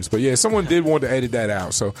no names. But yeah, someone did want to edit that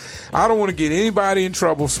out. So I don't want to get anybody in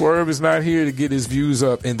trouble. Swerve is not here to get his views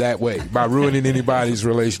up in that way by ruining anybody's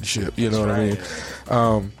relationship. You know what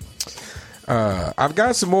I mean? I've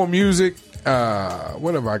got some more music.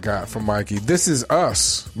 What have I got from Mikey? This Is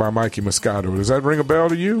Us by Mikey Moscato. Does that ring a bell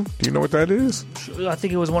to you? Do you know what that is? I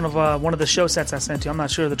think it was one of the show sets I sent you. I'm not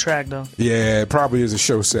sure of the track though. Yeah, it probably is a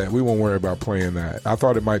show set. We won't worry about playing that. I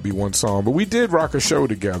thought it might be one song, but we did rock a show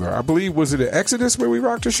together. I believe, was it at Exodus where we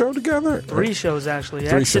rocked a show together? 3 shows actually.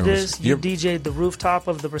 3 Exodus, shows. you Yep. DJ'd the rooftop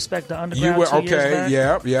of the Respect the Underground. You were 2 years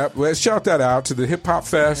back. Yep. Let's shout that out to the Hip Hop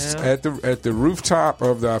Fest at the rooftop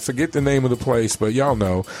of I forget the name of the place, but y'all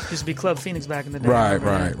know. Used to be Club Phoenix back in the day.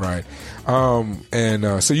 Right.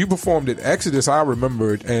 So you performed at Exodus, I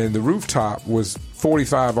remembered, and the rooftop was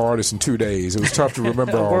 45 artists in 2 days. It was tough to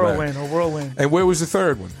remember all that. A whirlwind. And where was the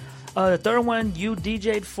third one? The third one, you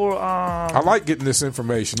DJ'd for. I like getting this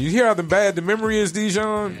information. You hear how bad the memory is,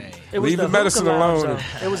 Dijon? It was Leave the the medicine hookah lounge, alone.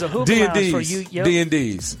 though. It was a hookah lounge for you. Yep.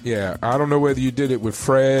 D&D's. Yeah. I don't know whether you did it with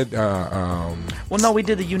Fred. Well, no, we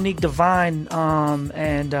did the Unique Divine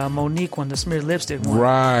and Monique one, the smeared lipstick one.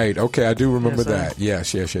 Right. Okay, I do remember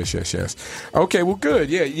Yes, that. Yes. Okay, well, good.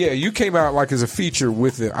 Yeah. You came out like as a feature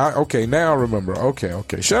with it. Okay, now I remember.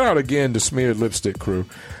 Okay. Shout out again to Smeared Lipstick crew.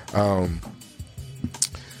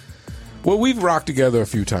 Well, we've rocked together a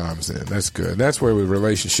few times then. That's good. That's where the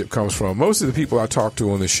relationship comes from. Most of the people I talk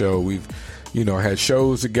to on the show, we've, had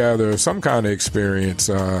shows together, some kind of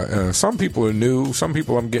experience. Some people are new. Some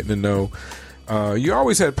people I'm getting to know. You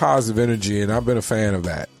always had positive energy, and I've been a fan of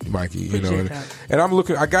that, Mikey. And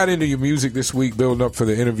I got into your music this week, building up for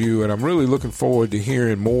the interview, and I'm really looking forward to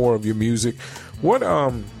hearing more of your music. What,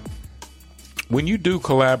 when you do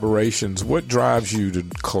collaborations, what drives you to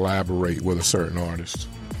collaborate with a certain artist?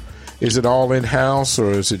 Is it all in-house, or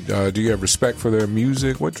is it? Do you have respect for their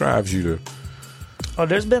music? What drives you to? Oh,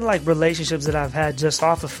 there's been like relationships that I've had just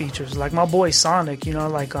off of features. Like my boy Sonic, he's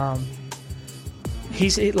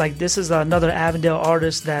like, this is another Avondale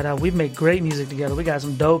artist that we've made great music together. We got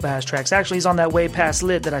some dope ass tracks. Actually, he's on that Way Past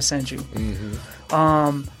Lit that I sent you.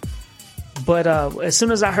 Mm-hmm. But as soon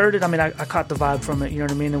as I heard it, I caught the vibe from it. You know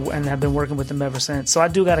what I mean? And have been working with him ever since. So I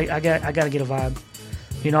gotta get a vibe.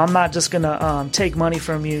 I'm not just gonna take money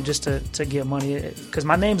from you just to get money, because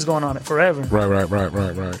my name's going on it forever.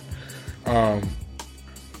 Right.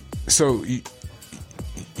 So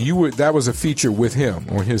that was a feature with him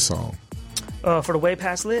on his song. For the Way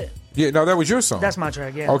Past Lit. Yeah, no, that was your song. That's my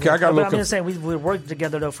track. Yeah. Okay, I got a little. I'm just saying we worked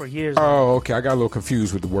together though for years. Oh, okay. I got a little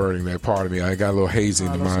confused with the wording there. Pardon me. I got a little hazy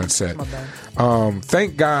in the mindset. My bad.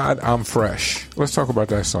 Thank God I'm Fresh. Let's talk about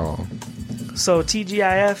that song. So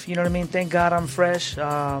TGIF, you know what I mean? Thank God I'm Fresh.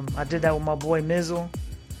 I did that with my boy Mizzle,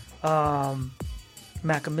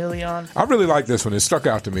 Macamillion. I really like this one. It stuck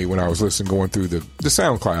out to me when I was listening, going through the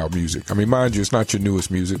SoundCloud music. Mind you, it's not your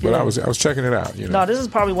newest music, but I was checking it out. No, this is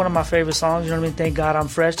probably one of my favorite songs. You know what I mean? Thank God I'm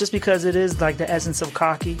Fresh, just because it is like the essence of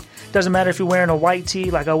cocky. Doesn't matter if you're wearing a white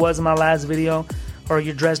tee like I was in my last video, or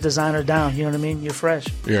you're dressed designer down. You know what I mean? You're fresh.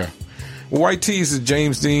 Yeah. White tees is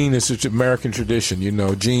James Dean. It's an American tradition,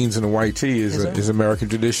 jeans and a white tee is American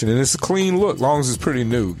tradition, and it's a clean look, long as it's pretty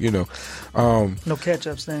new, No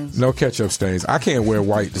ketchup stains. No ketchup stains. I can't wear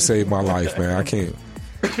white to save my life, man. I can't.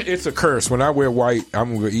 It's a curse. When I wear white,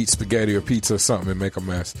 I'm gonna eat spaghetti or pizza or something and make a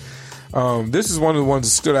mess. This is one of the ones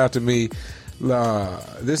that stood out to me.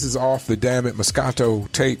 This is off the Damn It Moscato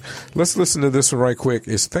tape. Let's listen to this one right quick.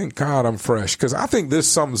 It's Thank God I'm Fresh, because I think this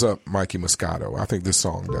sums up Mikey Moscato. I think this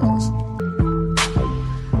song does.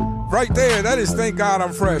 Right there, that is Thank God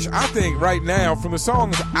I'm Fresh. I think right now, from the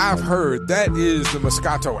songs I've heard, that is the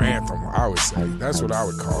Moscato anthem, I would say. That's what I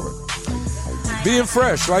would call it. Being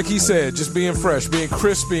fresh, like he said, just being fresh, being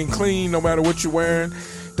crisp, being clean, no matter what you're wearing.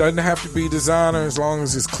 Doesn't have to be designer as long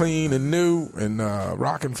as it's clean and new and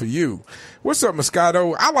rocking for you. What's up,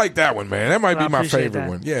 Moscato? I like that one, man. That might be my favorite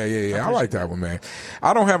one. Yeah. I like that one, man.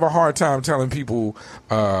 I don't have a hard time telling people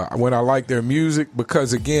when I like their music,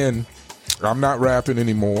 because, again, I'm not rapping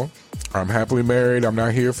anymore. I'm happily married. I'm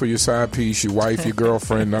not here for your side piece, your wife, your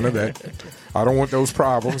girlfriend, none of that. I don't want those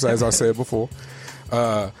problems, as I said before.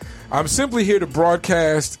 I'm simply here to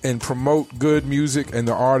broadcast and promote good music and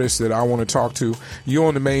the artists that I want to talk to. You're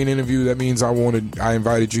on the main interview. That means I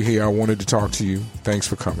invited you here. I wanted to talk to you. Thanks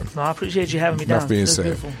for coming. No, I appreciate you having me down. Enough being said.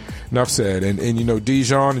 Beautiful. Enough said. And you know,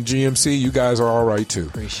 Dijon and GMC, you guys are all right too.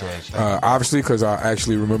 Appreciate you. Obviously, because I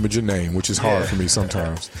actually remembered your name, which is hard for me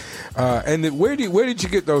sometimes. And where did you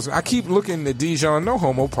get those? I keep looking at Dijon, no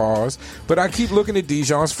homo, pause, but I keep looking at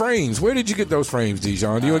Dijon's frames. Where did you get those frames,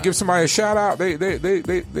 Dijon? Do you want to give somebody a shout out? They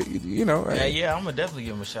you know. Yeah, I'm gonna definitely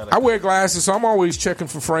give them a shout out. I wear glasses, so I'm always checking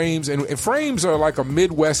for frames, and frames are like a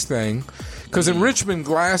Midwest thing, because in Richmond,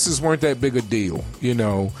 glasses weren't that big a deal, you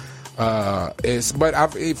know.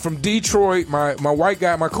 From Detroit, my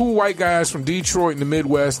cool white guys from Detroit in the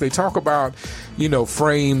Midwest, they talk about, you know,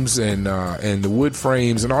 frames and the wood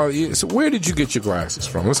frames and all. So where did you get your glasses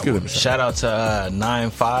from? Let's give them a shout out to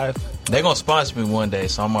 9-5. They're gonna sponsor me one day,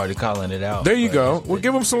 so I'm already calling it out. There you go. We'll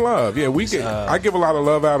give them some love. Yeah, I give a lot of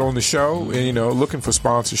love out on the show, and you know, looking for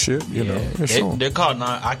sponsorship. You know, they're called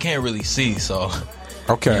 9. I can't really see, so.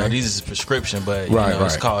 Okay. You know, these is prescription, but you know,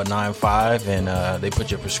 it's called 9-5, and they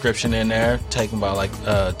put your prescription in there. Taking about like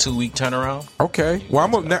 2-week turnaround. Okay. Well,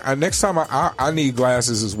 next time I need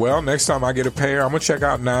glasses as well. Next time I get a pair, I'm gonna check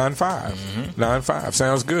out 9-5. 9-5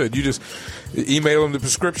 sounds good. You just email them the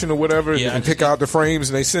prescription or whatever, and pick out the frames,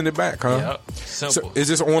 and they send it back, huh? Yep. Simple. So is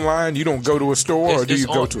this online? You don't go to a store, or do you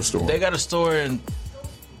go to a store? They got a store in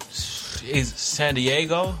San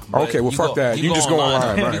Diego. Okay, well, fuck that. You just go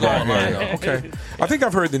online. Right, you go online. Okay. I think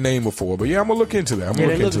I've heard the name before, but yeah, I'm going to look into that.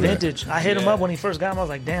 They look vintage. I hit him up when he first got them. I was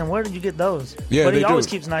like, damn, where did you get those? Yeah, but he always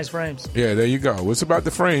keeps nice frames. Yeah, there you go. It's about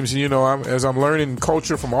the frames. You know, as I'm learning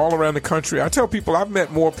culture from all around the country, I tell people I've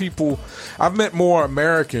met more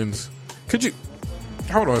Americans. Could you,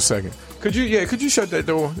 hold on a second. Could you shut that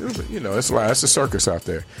door? You know, it's a circus out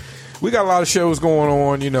there. We got a lot of shows going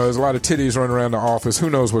on. You know, there's a lot of titties running around the office. Who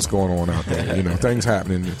knows what's going on out there? You know, things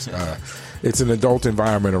happening. It's an adult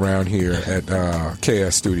environment around here at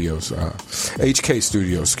KS Studios, HK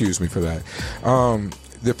Studios. Excuse me for that.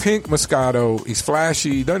 The Pink Moscato. He's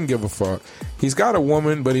flashy. Doesn't give a fuck. He's got a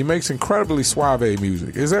woman, but he makes incredibly suave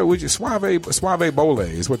music. Is that what you suave bole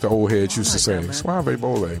is what the old heads used to say. Suave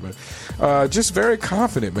bole, but just very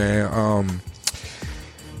confident, man.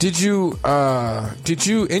 Did you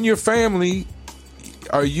in your family?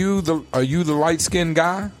 Are you the light skinned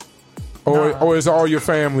guy, or is all your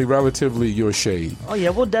family relatively your shade? Oh yeah,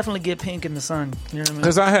 we'll definitely get pink in the sun. You know what I mean?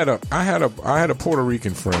 Because I had a Puerto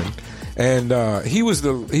Rican friend, and he was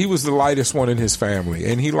the lightest one in his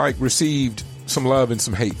family, and he received some love and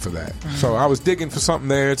some hate for that. Mm-hmm. So I was digging for something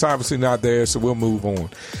there. It's obviously not there, so we'll move on.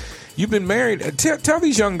 You've been married. Tell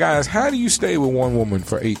these young guys, how do you stay with one woman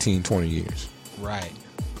for 18, 20 years? Right.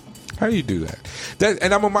 How do you do that?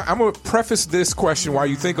 And I'm gonna preface this question while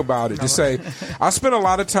you think about it to say, I spent a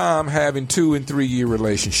lot of time having 2- and 3-year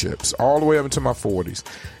relationships all the way up into my 40s,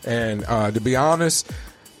 and to be honest,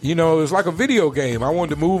 you know, it was like a video game. I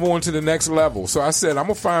wanted to move on to the next level, so I said I'm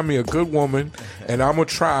gonna find me a good woman, and I'm gonna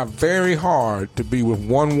try very hard to be with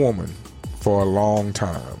one woman for a long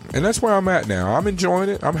time, and that's where I'm at now. I'm enjoying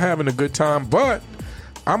it. I'm having a good time, but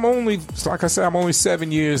I'm only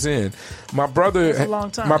 7 years in. My brother, that's a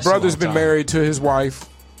long time. My brother's been married to his wife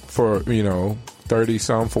for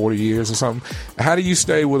 30-some, 40 years or something. How do you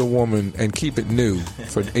stay with a woman and keep it new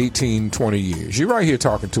for 18, 20 years? You're right here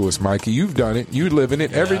talking to us, Mikey. You've done it. You live in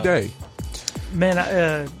it every day. Man,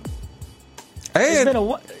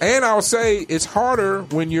 and I'll say it's harder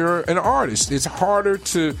when you're an artist. It's harder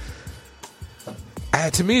to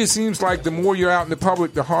me, it seems like the more you're out in the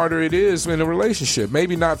public, the harder it is in a relationship.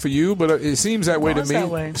 Maybe not for you, but it seems that way to me. That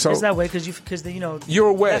way. So it's that way because you're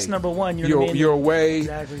away. That's number one. You're away.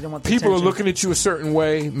 Exactly. You don't want the People attention. are looking at you a certain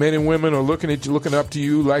way. Men and women are looking at you, looking up to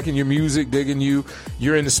you, liking your music, digging you.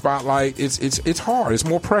 You're in the spotlight. It's hard. It's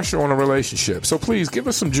more pressure on a relationship. So please give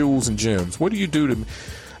us some jewels and gems. What do you do to?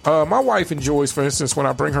 My wife enjoys, for instance, when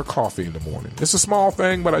I bring her coffee in the morning. It's a small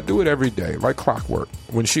thing, but I do it every day, like clockwork.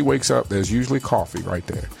 When she wakes up, there's usually coffee right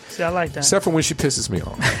there. See, I like that. Except for when she pisses me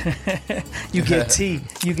off. You get tea.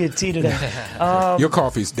 You get tea today. Your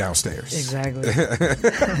coffee's downstairs. Exactly.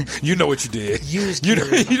 You know what you did. You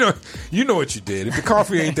know what you did. If the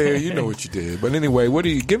coffee ain't there, you know what you did. But anyway,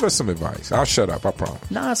 give us some advice. I'll shut up, I promise.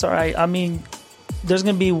 No, it's all right. I mean, there's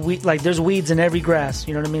going to be there's weeds in every grass,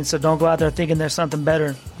 you know what I mean? So don't go out there thinking there's something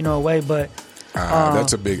better, away, but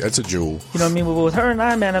that's a jewel. You know what I mean? With her and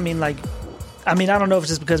I, man, I don't know if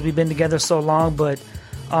it's just because we've been together so long, but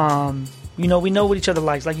we know what each other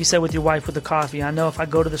likes. Like you said with your wife with the coffee. I know if I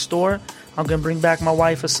go to the store, I'm going to bring back my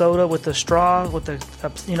wife a soda with the straw, with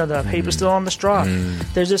the paper still on the straw.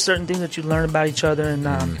 There's just certain things that you learn about each other, and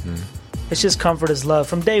it's just comfort is love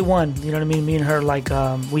from day one. You know what I mean? Me and her, like,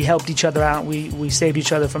 we helped each other out. We saved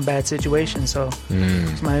each other from bad situations. So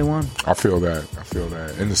it's my one. I feel that.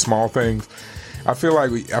 And the small things. I feel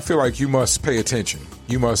like you must pay attention.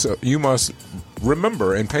 You must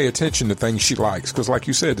remember and pay attention to things she likes. Because, like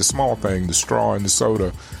you said, the small thing, the straw and the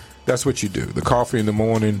soda. That's what you do. The coffee in the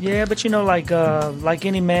morning. Yeah, but like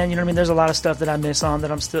any man, you know what I mean? There's a lot of stuff that I miss on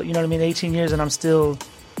that I'm still, you know what I mean? 18 years and I'm still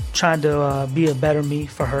trying to be a better me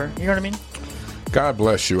for her. You know what I mean? God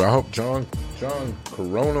bless you. I hope John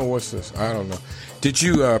Corona, what's this? I don't know. Did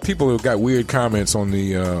you people who got weird comments on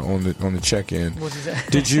the check-in? What is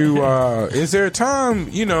that? Did you is there a time,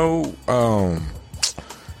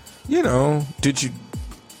 did you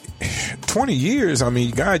 20 years, I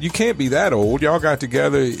mean, God, you can't be that old. Y'all got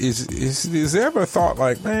together. Is there ever a thought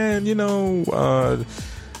like, man,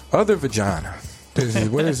 other vagina?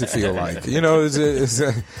 What does it feel like?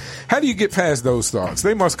 How do you get past those thoughts?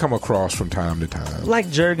 They must come across from time to time.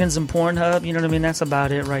 Like Jergens and Pornhub, you know what I mean? That's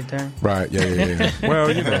about it right there. Right, yeah.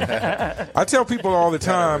 Well, I tell people all the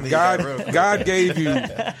time, God gave you,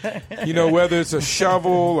 whether it's a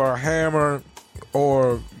shovel or a hammer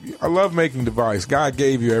or a love-making device, God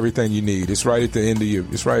gave you everything you need. It's right at the end of you.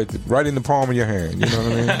 It's right in the palm of your hand. You know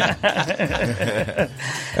what I mean?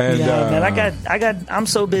 And, man, I'm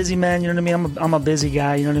so busy, man. You know what I mean? I'm a busy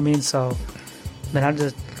guy. You know what I mean? So, man, I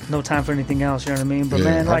just no time for anything else. You know what I mean? But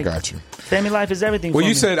man, I got you. Family life is everything. Well, for you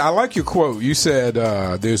me. said, I like your quote. You said,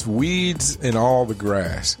 "There's weeds in all the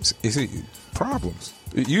grass." Is it problems?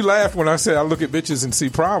 You laughed when I said I look at bitches and see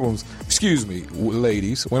problems. Excuse me,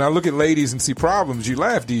 ladies. When I look at ladies and see problems, you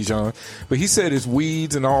laugh, Dijon. But he said it's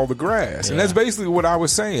weeds and all the grass. Yeah. And that's basically what I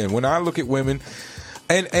was saying. When I look at women,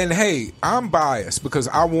 and hey, I'm biased because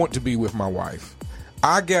I want to be with my wife.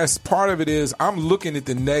 I guess part of it is I'm looking at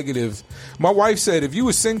the negative. My wife said if you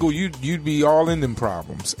were single, you'd be all in them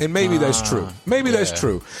problems. And maybe that's true. Maybe that's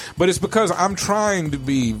true. But it's because I'm trying to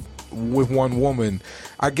be with one woman.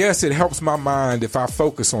 I guess it helps my mind if I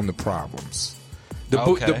focus on the problems.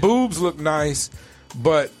 The boobs look nice,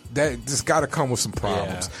 but that just got to come with some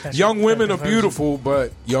problems. Yeah. Young women are beautiful,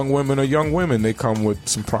 but young women are young women. They come with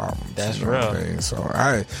some problems. That's real. I mean? So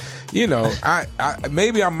I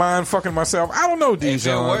maybe I'm mind fucking myself. I don't know,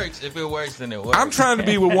 Dijon. If it works, then it works. I'm trying to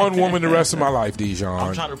be with one woman the rest of my life, Dijon.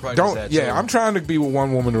 I'm trying to practice that too. I'm trying to be with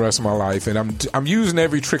one woman the rest of my life, and I'm using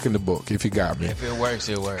every trick in the book. If you got me, if it works,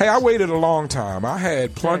 it works. Hey, I waited a long time. I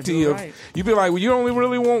had plenty of. Right. You'd be like, well, you only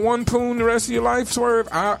really want one poon the rest of your life, Swerve.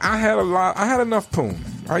 I had a lot. I had enough poon.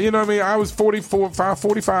 You know what I mean? I was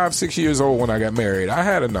 45, 6 years old when I got married. I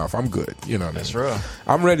had enough. I'm good. You know what I mean? That's real.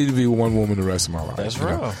 I'm ready to be with one woman the rest of my life. That's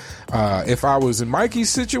real. If I was in Mikey's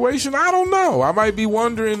situation, I don't know. I might be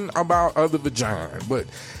wondering about other vagina. But,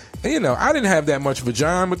 I didn't have that much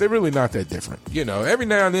vagina, but they're really not that different. Every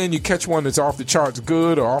now and then you catch one that's off the charts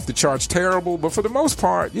good or off the charts terrible. But for the most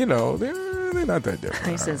part, they're not that different.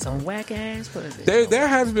 He said some whack ass. There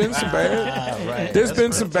has been some bad. Right. There's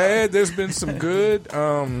been some bad. There's been some good.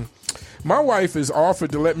 My wife has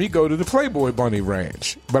offered to let me go to the Playboy Bunny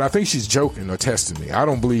Ranch, but I think she's joking or testing me. I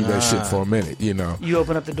don't believe that shit for a minute. You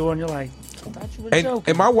open up the door and you're like, I thought you were joking.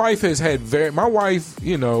 And my wife has had I don't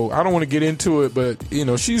want to get into it, but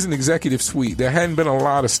she's an executive suite. There hadn't been a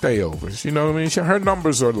lot of stayovers. You know what I mean? Her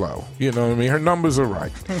numbers are low. You know what I mean? Her numbers are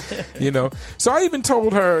right. So I even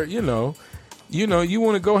told her, you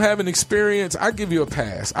want to go have an experience, I give you a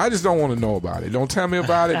pass. I just don't want to know about it. Don't tell me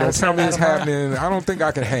about it. Don't tell me it's happening. I don't think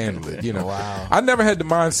I can handle it. Wow. I never had the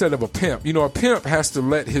mindset of a pimp. A pimp has to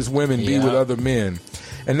let his women be with other men.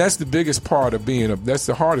 And that's the biggest part of that's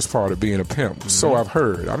the hardest part of being a pimp. Mm-hmm. So I've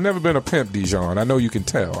heard. I've never been a pimp, Dijon. I know you can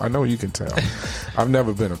tell. I've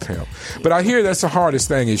never been a pimp. But I hear that's the hardest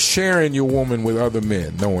thing is sharing your woman with other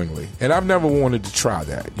men knowingly. And I've never wanted to try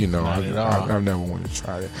that. I've never wanted to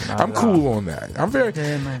try that. I'm cool on that. I'm very.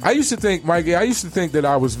 I used to think, Mikey, that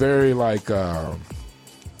I was very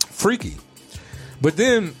freaky. But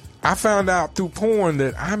then I found out through porn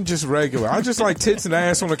that I'm just regular. I just like tits and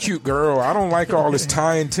ass on a cute girl. I don't like all this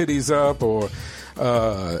tying titties up or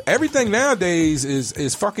everything nowadays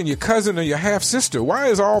is fucking your cousin or your half sister. Why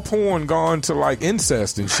is all porn gone to like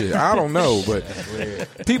incest and shit? I don't know, but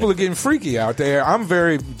people are getting freaky out there. I'm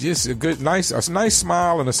very just a nice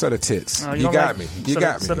smile and a set of tits. You got me. You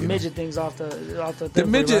got me. So the midget things off the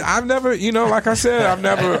midget. Right? I've never, like I said, I've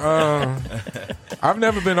never. I've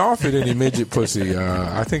never been offered any midget pussy.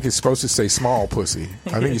 I think it's supposed to say small pussy.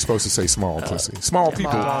 I think you're supposed to say small pussy. Small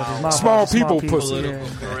people pussy.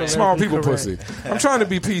 Yeah. Small people pussy. I'm trying to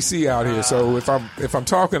be PC out here, so if I'm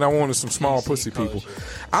talking, I wanted some small pussy people.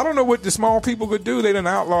 I don't know what the small people could do. They done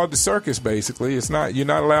outlawed the circus. Basically, you're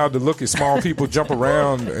not allowed to look at small people jump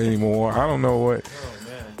around anymore. I don't know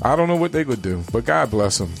what they could do, but God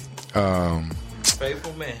bless them.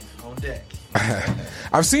 Faithful man on deck.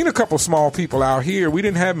 I've seen a couple small people out here. We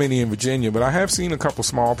didn't have many in Virginia, but I have seen a couple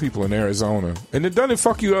small people in Arizona. And it doesn't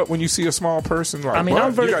fuck you up when you see a small person. Like, I mean, what?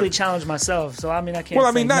 I'm vertically challenged myself, so I mean, I can't. Well,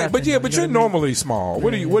 I mean, say nothing, but you're normally small.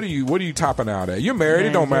 What are you topping out at? You're married.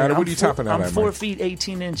 It don't matter. What are you topping out at? I'm 4 feet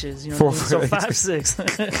 18 inches. You know what I mean? So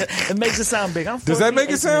 5'6". It makes it sound big. Does that make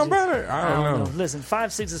it sound better? I don't know. Listen,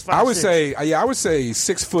 5'6" is 5'6". I would say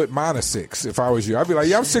 6 foot minus 6 if I was you. I'd be like,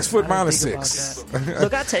 yeah, I'm 6 foot minus 6.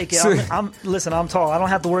 Look, I take it. I'm tall. I don't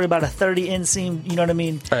have to worry about a 30 inseam. You know what I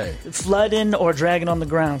mean? Hey. Flooding or dragging on the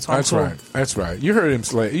ground. So That's right. That's right. You heard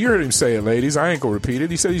him say it, ladies. I ain't gonna repeat it.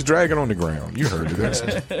 He said he's dragging on the ground. You heard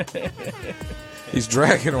it. He's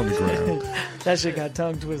dragging on the ground. That shit got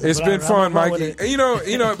tongue twisted. It's been fun, Mikey. You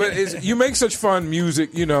know, but you make such fun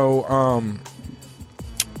music. You know,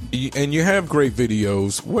 and you have great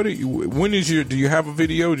videos. Do you have a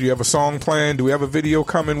video? Do you have a song planned? Do we have a video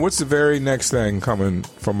coming? What's the very next thing coming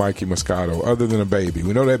from Mikey Moscato other than a baby?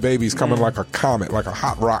 We know that baby's coming like a comet, like a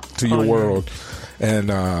hot rock to your world,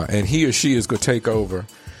 and he or she is going to take over.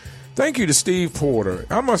 Thank you to Steve Porter.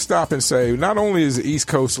 I must stop and say, not only is the East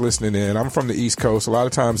Coast listening in, I'm from the East Coast. A lot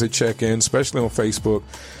of times they check in, especially on Facebook.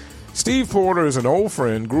 Steve Porter is an old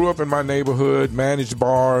friend, grew up in my neighborhood, managed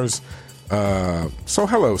bars. So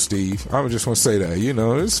hello, Steve. I just want to say that,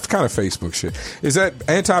 it's kind of Facebook shit. Is that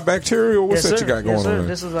antibacterial? What's that you got going on there?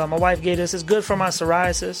 This is my wife gave this. It's good for my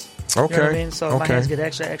psoriasis. Okay. You know what I mean? So my hands get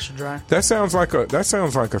extra dry. That sounds like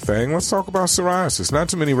a thing. Let's talk about psoriasis. Not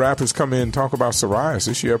too many rappers come in and talk about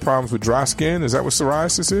psoriasis. You have problems with dry skin? Is that what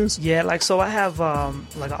psoriasis is? Yeah, so I have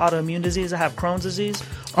like an autoimmune disease. I have Crohn's disease.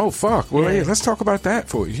 Oh fuck! Well, hey, let's talk about that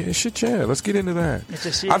for you. Yeah, shit, yeah. Let's get into that. It's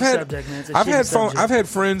a serious subject, man. I've had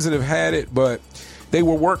friends that have had it, but they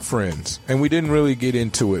were work friends, and we didn't really get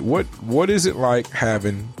into it. What is it like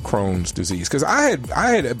having Crohn's disease? Because I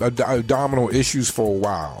had abdominal issues for a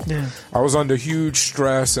while. Yeah. I was under huge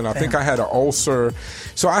stress, and I think I had an ulcer,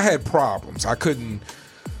 so I had problems. I couldn't.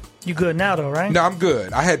 You good now, though, right? No, I'm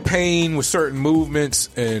good. I had pain with certain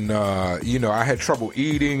movements, and I had trouble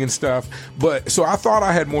eating and stuff. But so I thought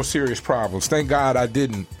I had more serious problems. Thank God I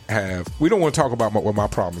didn't have. We don't want to talk about what my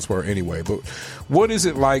problems were anyway. But what is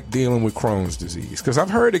it like dealing with Crohn's disease? Because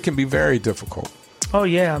I've heard it can be very difficult. Oh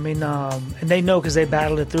yeah, I mean, and they know because they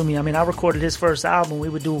battled it through me. I mean, I recorded his first album. We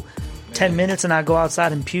would do 10 minutes, and I'd go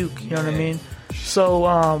outside and puke. You know what I mean?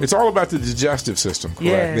 So it's all about the digestive system, correct?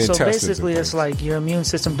 Yeah, the so basically it's like your immune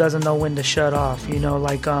system doesn't know when to shut off,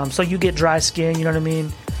 so you get dry skin, you know what I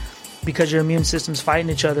mean? Because your immune system's fighting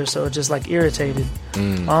each other, so it's just like irritated.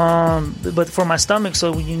 But for my stomach,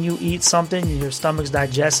 so when you eat something, your stomach's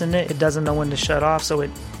digesting it, it doesn't know when to shut off, so it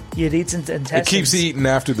eats into intestines. It keeps eating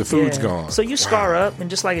after the food's gone. So you scar up, and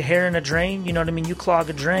just like a hair in a drain, you know what I mean? You clog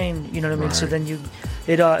a drain, you know what I mean? Right. So then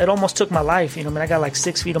it almost took my life, you know what I mean? I got like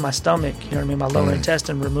 6 feet of my stomach, you know what I mean? My lower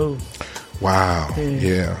intestine removed. Wow.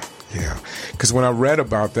 Yeah. Because when I read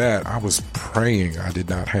about that, I was praying I did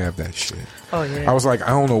not have that shit. Oh, yeah. I was like, I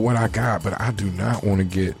don't know what I got, but I do not want to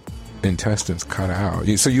get intestines cut out.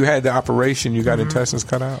 So you had the operation, you got intestines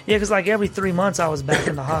cut out? Yeah, because like every 3 months I was back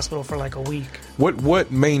in the hospital for like a week.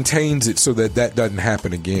 What maintains it so that doesn't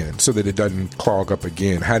happen again, so that it doesn't clog up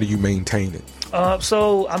again? How do you maintain it?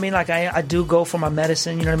 So I mean, like I do go for my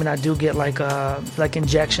medicine, you know what I mean? I do get like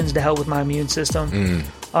injections to help with my immune system.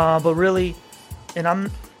 But really, and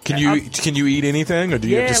Can you eat anything, or do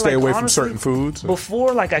you have to stay away from certain foods?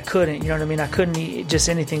 Before, I couldn't, you know what I mean? I couldn't eat just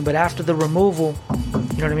anything. But after the removal,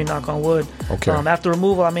 you know what I mean? Knock on wood. Okay. After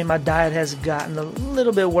removal, I mean, my diet has gotten a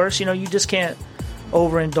little bit worse. You know, you just can't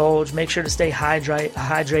overindulge. Make sure to stay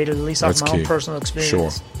hydrated, at least off my own personal experience. Sure.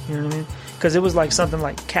 You know what I mean? Because it was like something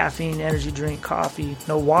like caffeine, energy drink, coffee,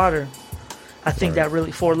 no water. I think that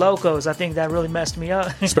really, Four Locos, I think that really messed me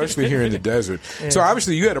up. Especially here in the desert. Yeah. So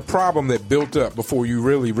obviously you had a problem that built up before you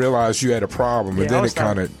really realized you had a problem, and then it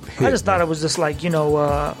kind of hit. I just thought it was just like, a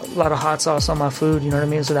lot of hot sauce on my food, you know what I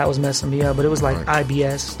mean? So that was messing me up. But it was like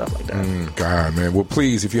IBS, stuff like that. God, man. Well,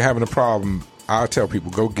 please, if you're having a problem, I'll tell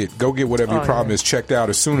people, go get whatever your problem is checked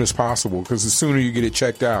out as soon as possible, because the sooner you get it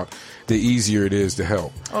checked out, the easier it is to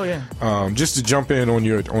help. Oh, yeah. Just to jump in on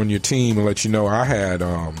your team and let you know, I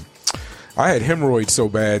had hemorrhoids so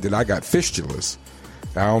bad that I got fistulas.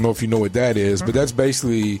 I don't know if you know what that is, but that's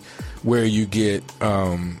basically where you get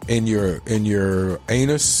in your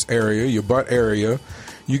anus area, your butt area,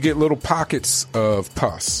 you get little pockets of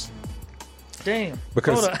pus. Damn.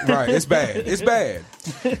 Because right, it's bad. It's bad.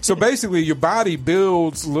 So basically, your body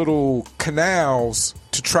builds little canals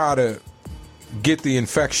to try to get the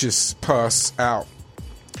infectious pus out.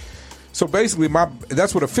 So basically,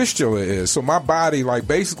 that's what a fistula is. So my body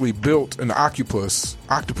basically built an octopus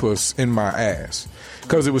in my ass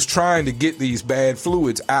because it was trying to get these bad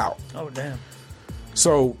fluids out. Oh damn.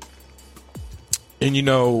 So. And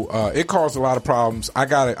it caused a lot of problems. I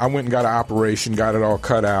went and got an operation, got it all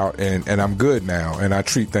cut out, and I'm good now. And I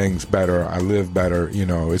treat things better. I live better.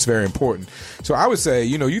 It's very important. So I would say,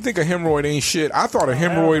 you think a hemorrhoid ain't shit. I thought a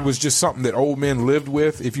hemorrhoid was just something that old men lived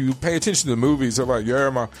with. If you pay attention to the movies, they're like,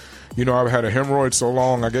 yeah, I've had a hemorrhoid so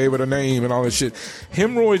long, I gave it a name and all that shit.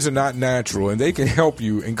 Hemorrhoids are not natural, and they can help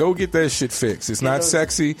you. And go get that shit fixed. It's not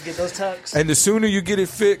sexy. Get those tucks. And the sooner you get it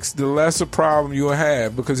fixed, the less a problem you'll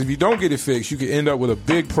have. Because if you don't get it fixed, you can end up with a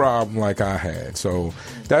big problem like I had. So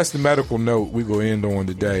that's the medical note we go end on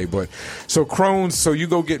today. But so Crohn's, so you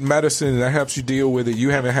go get medicine, and that helps you deal with it.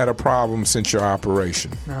 You haven't had a problem since your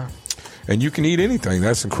operation. No. And you can eat anything.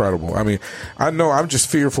 That's incredible. I mean, I know I'm just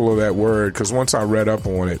fearful of that word because once I read up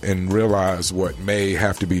on it and realized what may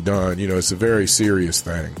have to be done, it's a very serious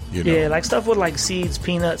thing. Yeah, like stuff with seeds,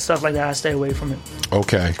 peanuts, stuff like that. I stay away from it.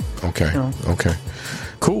 Okay. Okay.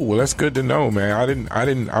 Cool. Well, that's good to know, man.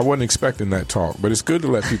 I wasn't expecting that talk, but it's good to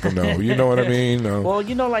let people know. You know what I mean? Well, and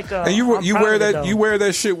you wear that you wear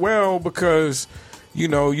that shit well because.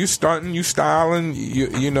 You stunting, you styling,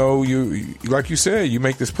 you like you said, you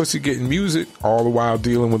make this pussy getting music all the while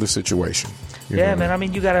dealing with a situation. Yeah, man. I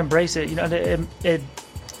mean, you got to embrace it. It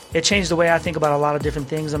changed the way I think about a lot of different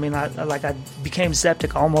things. I mean, I became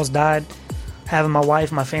septic, almost died. Having my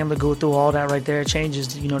wife, my family go through all that right there, it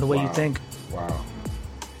changes, the way you think. Wow.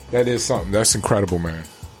 That is something. That's incredible, man.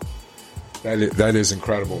 That is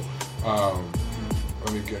incredible. Let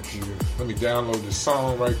me download this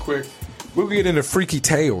song right quick. We'll get into Freaky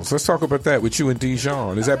Tales. Let's talk about that with you and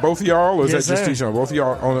Dijon. Is that both of y'all, or is that just Dijon? Both of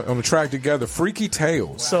y'all on the track together. Freaky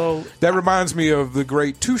Tales. So that reminds me of the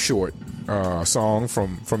great Too Short song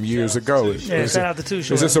from years ago. Yeah, shout out to Too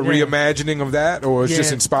Short. Is this a reimagining of that, or is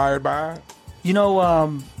just inspired by it?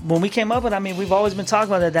 When we came up with it, we've always been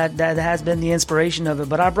talking about it. That has been the inspiration of it.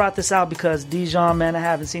 But I brought this out because Dijon, man, I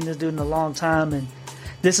haven't seen this dude in a long time, and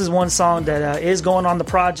this is one song that is going on the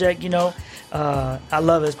project. I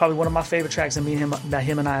love it. It's probably one of my favorite tracks that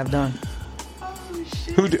him and I have done.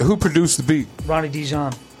 Who produced the beat? Ronnie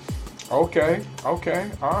Dijon. Okay. All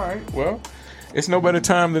right. Well, it's no better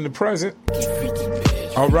time than the present.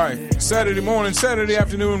 All right. Saturday morning, Saturday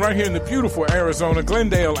afternoon, right here in the beautiful Arizona,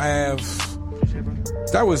 Glendale Ave.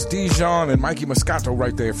 That was Dijon and Mikey Moscato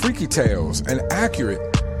right there. Freaky Tales. An accurate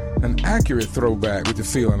throwback with the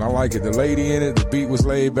feeling. I like it. The lady in it, the beat was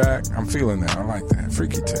laid back. I'm feeling that. I like that.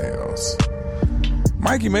 Freaky Tales.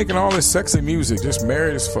 Mikey making all this sexy music, just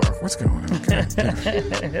married as fuck. What's going on?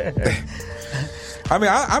 Okay.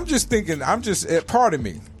 I'm just thinking, pardon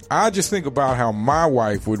me. I just think about how my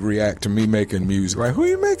wife would react to me making music. Like, who are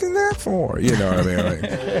you making that for? You know what I mean?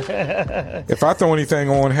 Like, if I throw anything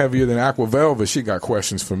on heavier than Aqua Velva, she got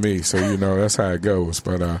questions for me. So, that's how it goes.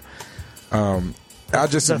 But, I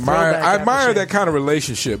just admire that kind of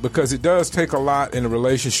relationship because it does take a lot in a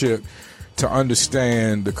relationship to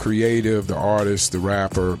understand the creative, the artist, the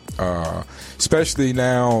rapper, especially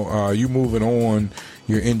now you moving on,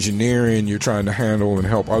 you're engineering, you're trying to handle and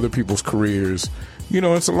help other people's careers.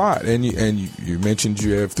 It's a lot. And you mentioned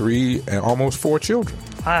you have 3 and almost 4 children.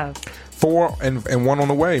 5. 4 and 1 on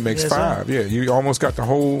the way makes 5. Yeah, you almost got the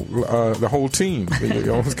whole team.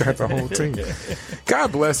 You almost got the whole team.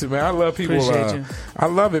 God bless it, man. I love people. I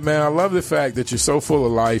love it, man. I love the fact that you're so full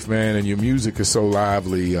of life, man, and your music is so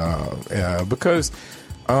lively. Because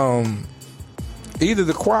either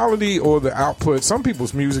the quality or the output, some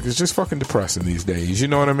people's music is just fucking depressing these days. You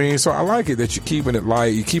know what I mean? So I like it that you're keeping it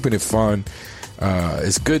light, you're keeping it fun.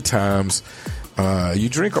 It's good times. You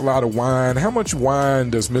drink a lot of wine. How much wine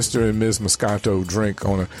does Mr. and Ms. Moscato drink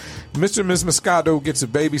Mr. and Ms. Moscato gets a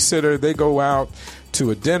babysitter. They go out to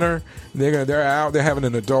a dinner. They're out. They're having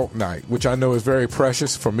an adult night, which I know is very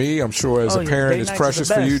precious for me. I'm sure as a parent, it's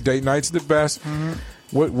precious for you. Date night's the best. Mm-hmm.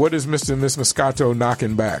 What is Mr. and Ms. Moscato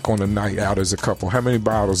knocking back on a night out as a couple? How many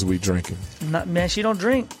bottles are we drinking? Man, she don't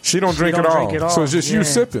drink. She don't drink at all. So it's just you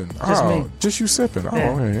sipping. Just me. Just you sipping.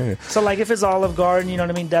 Yeah. So if it's Olive Garden, you know what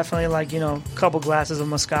I mean? Definitely a couple glasses of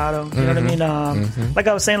Moscato. You know what I mean? Like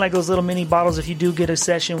I was saying, those little mini bottles. If you do get a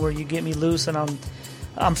session where you get me loose and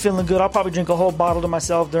I'm feeling good, I'll probably drink a whole bottle to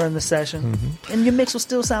myself during the session, and your mix will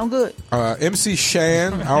still sound good. MC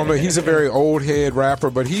Shan, I don't know, he's a very old head rapper,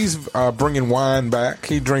 but he's bringing wine back.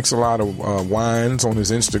 He drinks a lot of wines on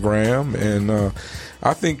his Instagram, and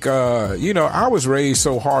I think, I was raised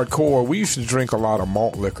so hardcore, we used to drink a lot of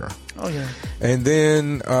malt liquor. Oh, yeah. And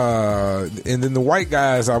then the white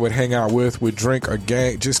guys I would hang out with would drink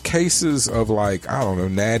just cases of like, I don't know,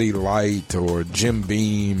 Natty Light or Jim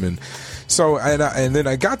Beam. And so, and then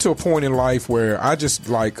I got to a point in life where I just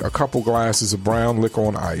like a couple glasses of brown liquor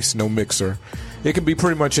on ice, no mixer. It can be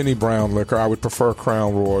pretty much any brown liquor. I would prefer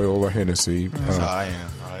Crown Royal or Hennessy. I am.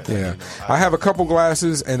 Yeah, I have a couple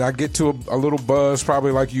glasses, and I get to a little buzz,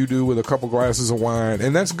 probably like you do, with a couple glasses of wine,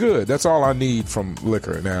 and that's good. That's all I need from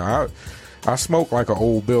liquor. Now, I smoke like an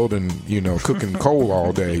old building, cooking coal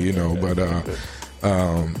all day, but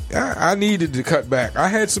I needed to cut back. I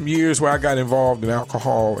had some years where I got involved in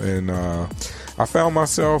alcohol, and I found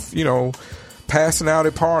myself, passing out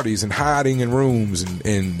at parties and hiding in rooms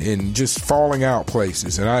and just falling out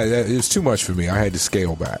places, and it was too much for me. I had to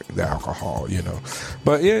scale back the alcohol,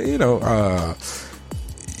 But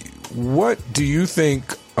what do you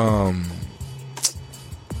think?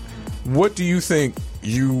 What do you think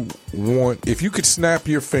you want? If you could snap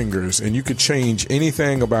your fingers and you could change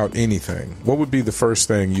anything about anything, what would be the first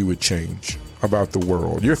thing you would change about the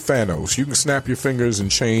world? You're Thanos. You can snap your fingers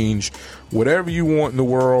and change whatever you want in the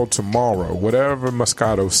world tomorrow, whatever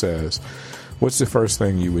Moscato says. What's the first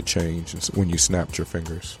thing you would change when you snapped your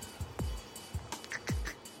fingers?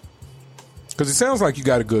 Because it sounds like you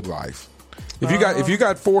got a good life. If you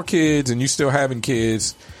got 4 kids and you still having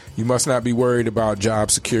kids, you must not be worried about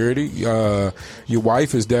job security. Your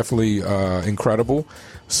wife is definitely incredible.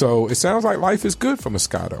 So it sounds like life is good for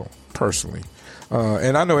Moscato, personally.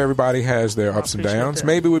 And I know everybody has their ups and downs. That.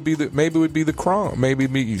 Maybe it would be the crone. Maybe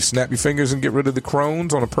you snap your fingers and get rid of the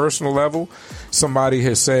crones on a personal level. Somebody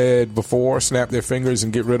has said before, snap their fingers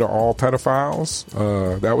and get rid of all pedophiles.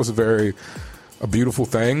 That was a beautiful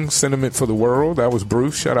thing. Sentiment for the world. That was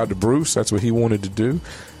Bruce. Shout out to Bruce. That's what he wanted to do.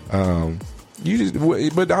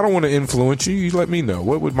 But I don't want to influence you. You let me know.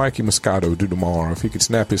 What would Mikey Moscato do tomorrow if he could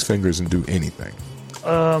snap his fingers and do anything?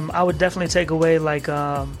 I would definitely take away like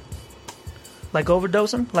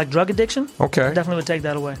overdosing, like drug addiction. Okay. Definitely would take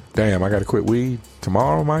that away. Damn, I got to quit weed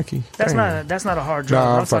tomorrow, Mikey. That's not a hard drug.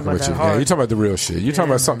 No, I'm talking fucking about with that you. hard. Yeah, you're talking about the real shit. You're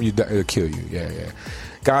talking about something that'll kill you. Yeah.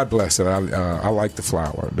 God bless it. I like the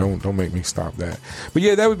flower. Don't make me stop that. But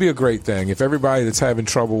yeah, that would be a great thing. If everybody that's having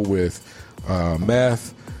trouble with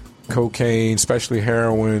meth, cocaine, especially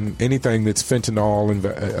heroin, anything that's fentanyl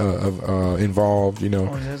involved,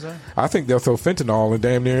 I think they'll throw fentanyl in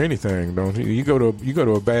damn near anything. Don't you? You go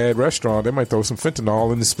to a bad restaurant, they might throw some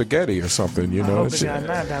fentanyl in the spaghetti or something. I hope it got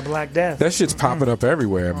that Black Death. That shit's popping up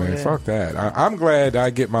everywhere, man. Yeah. Fuck that. I'm glad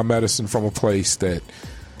I get my medicine from a place that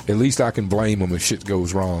at least I can blame them if shit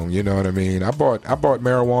goes wrong. You know what I mean? I bought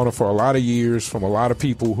marijuana for a lot of years from a lot of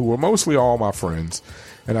people who were mostly all my friends,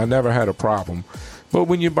 and I never had a problem. But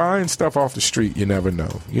when you're buying stuff off the street, you never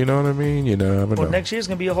know. You know what I mean? You never know. Well, next year's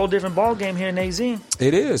going to be a whole different ball game here in AZ. It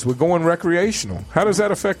is. We're going recreational. How does that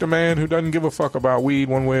affect a man who doesn't give a fuck about weed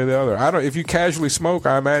one way or the other? If you casually smoke,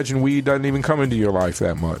 I imagine weed doesn't even come into your life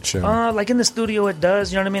that much. Like in the studio, it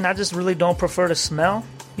does. You know what I mean? I just really don't prefer to smell.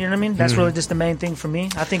 You know what I mean? That's really just the main thing for me.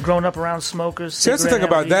 I think growing up around smokers. See, that's the thing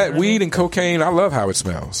about that. Weed and cocaine, I love how it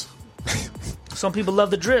smells. Some people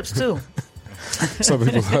love the drips, too. Some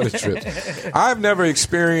people love the trips. I've never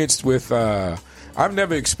experienced the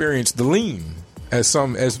lean as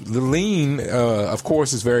the lean. Of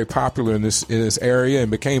course, is very popular in this area and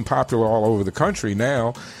became popular all over the country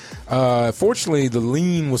now. Fortunately, the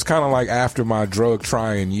lean was kind of like after my drug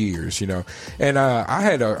trying years, and I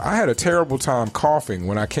had a terrible time coughing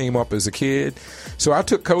when I came up as a kid, so I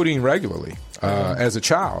took codeine regularly. As a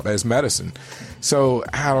child, as medicine. So,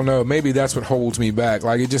 I don't know, maybe that's what holds me back.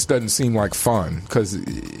 Like, it just doesn't seem like fun, because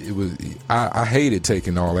I hated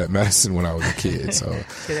taking all that medicine when I was a kid. So,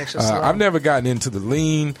 I've never gotten into the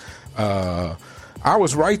lean. I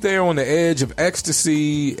was right there on the edge of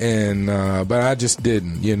ecstasy, but I just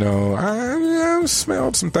didn't, I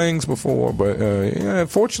smelled some things before, but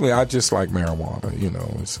fortunately, I just like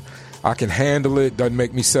marijuana, I can handle it. Doesn't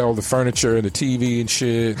make me sell the furniture and the TV and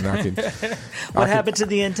shit. And I can. What happened to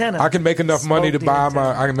the antenna? I can make enough money to buy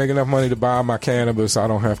my cannabis. I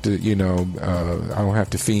don't have to, I don't have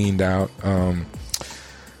to fiend out.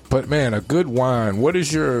 But man, a good wine. What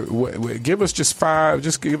is your? Give us just 5.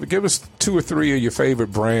 Just give us 2 or 3 of your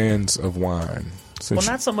favorite brands of wine. Well,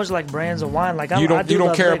 not so much like brands of wine. Like you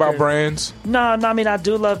don't care about brands. No. I mean, I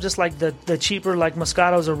do love just like the cheaper, like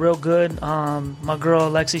Moscatos are real good. My girl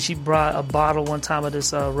Alexi, she brought a bottle one time of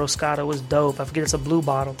this Roscato. It was dope. I forget, it's a blue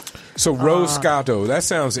bottle. So Roscato, that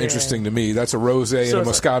sounds interesting to me. That's a rosé and a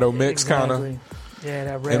Moscato mix, kind of. Yeah,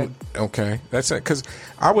 that red. Okay, that's it. Because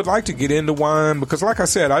I would like to get into wine because, like I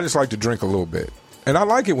said, I just like to drink a little bit. And I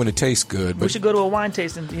like it when it tastes good. But we should go to a wine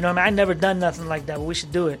tasting. You know what I mean? I've never done nothing like that, but we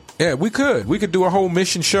should do it. Yeah, we could. We could do a whole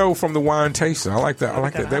mission show from the wine tasting. I like that. I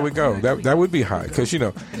like that. There we go. That would be hot. Because,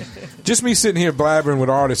 just me sitting here blabbering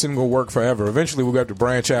with artists isn't going to work forever. Eventually, we'll have to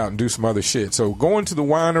branch out and do some other shit. So going to the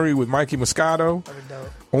winery with Mikey Moscato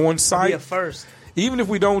on site. Be a first. Even if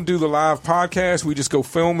we don't do the live podcast, we just go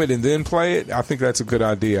film it and then play it. I think that's a good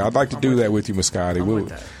idea. I'd like to do that with you, Moscati.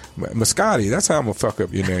 Moscati, that's how I'm gonna fuck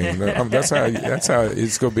up your name. That's how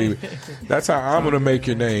it's gonna be. That's how I'm gonna make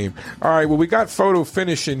your name. All right. Well, we got photo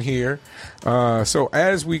finish in here. So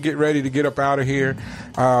as we get ready to get up out of here,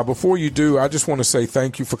 before you do, I just want to say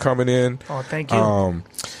thank you for coming in. Oh, thank you.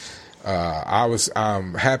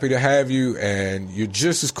 I'm happy to have you, and you're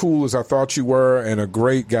just as cool as I thought you were, and a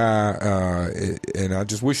great guy. And I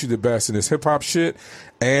just wish you the best in this hip hop shit,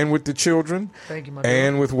 and with the children, thank you, my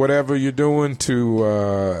and with whatever you're doing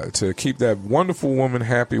to keep that wonderful woman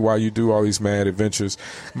happy while you do all these mad adventures.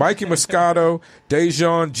 Mikey Moscato,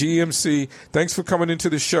 Dejan, GMC. Thanks for coming into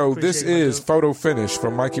the show. This is Photo Finish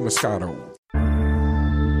from Mikey Moscato.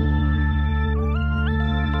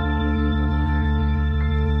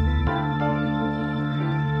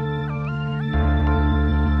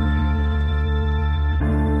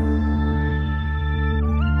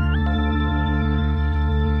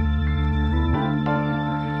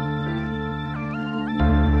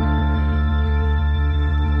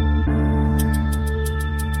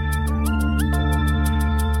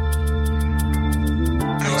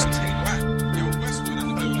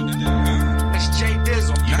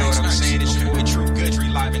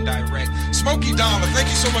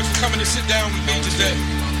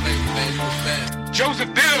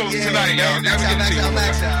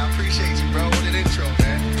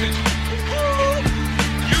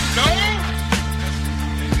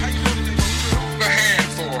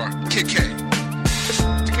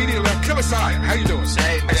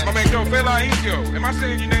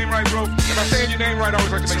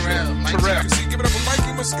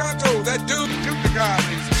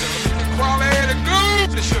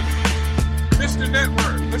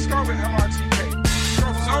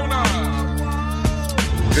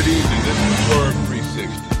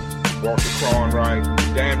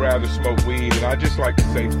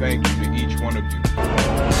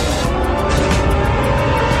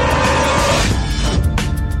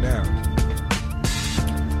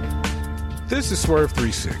 Swerve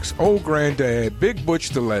 3-6, Old Granddad, Big Butch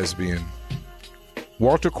the Lesbian,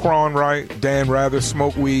 Walter Cronkite, Dan Rather,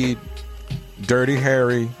 Smoke Weed, Dirty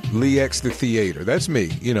Harry, Lee X the Theater. That's me,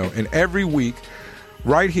 and every week,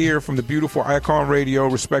 right here from the beautiful Icon Radio,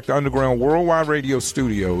 Respect the Underground Worldwide Radio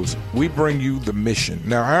Studios, we bring you the mission.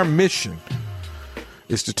 Now, our mission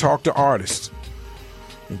is to talk to artists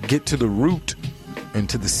and get to the root and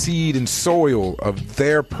to the seed and soil of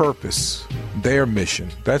their purpose, their mission.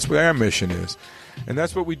 That's what our mission is. And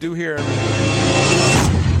that's what we do here.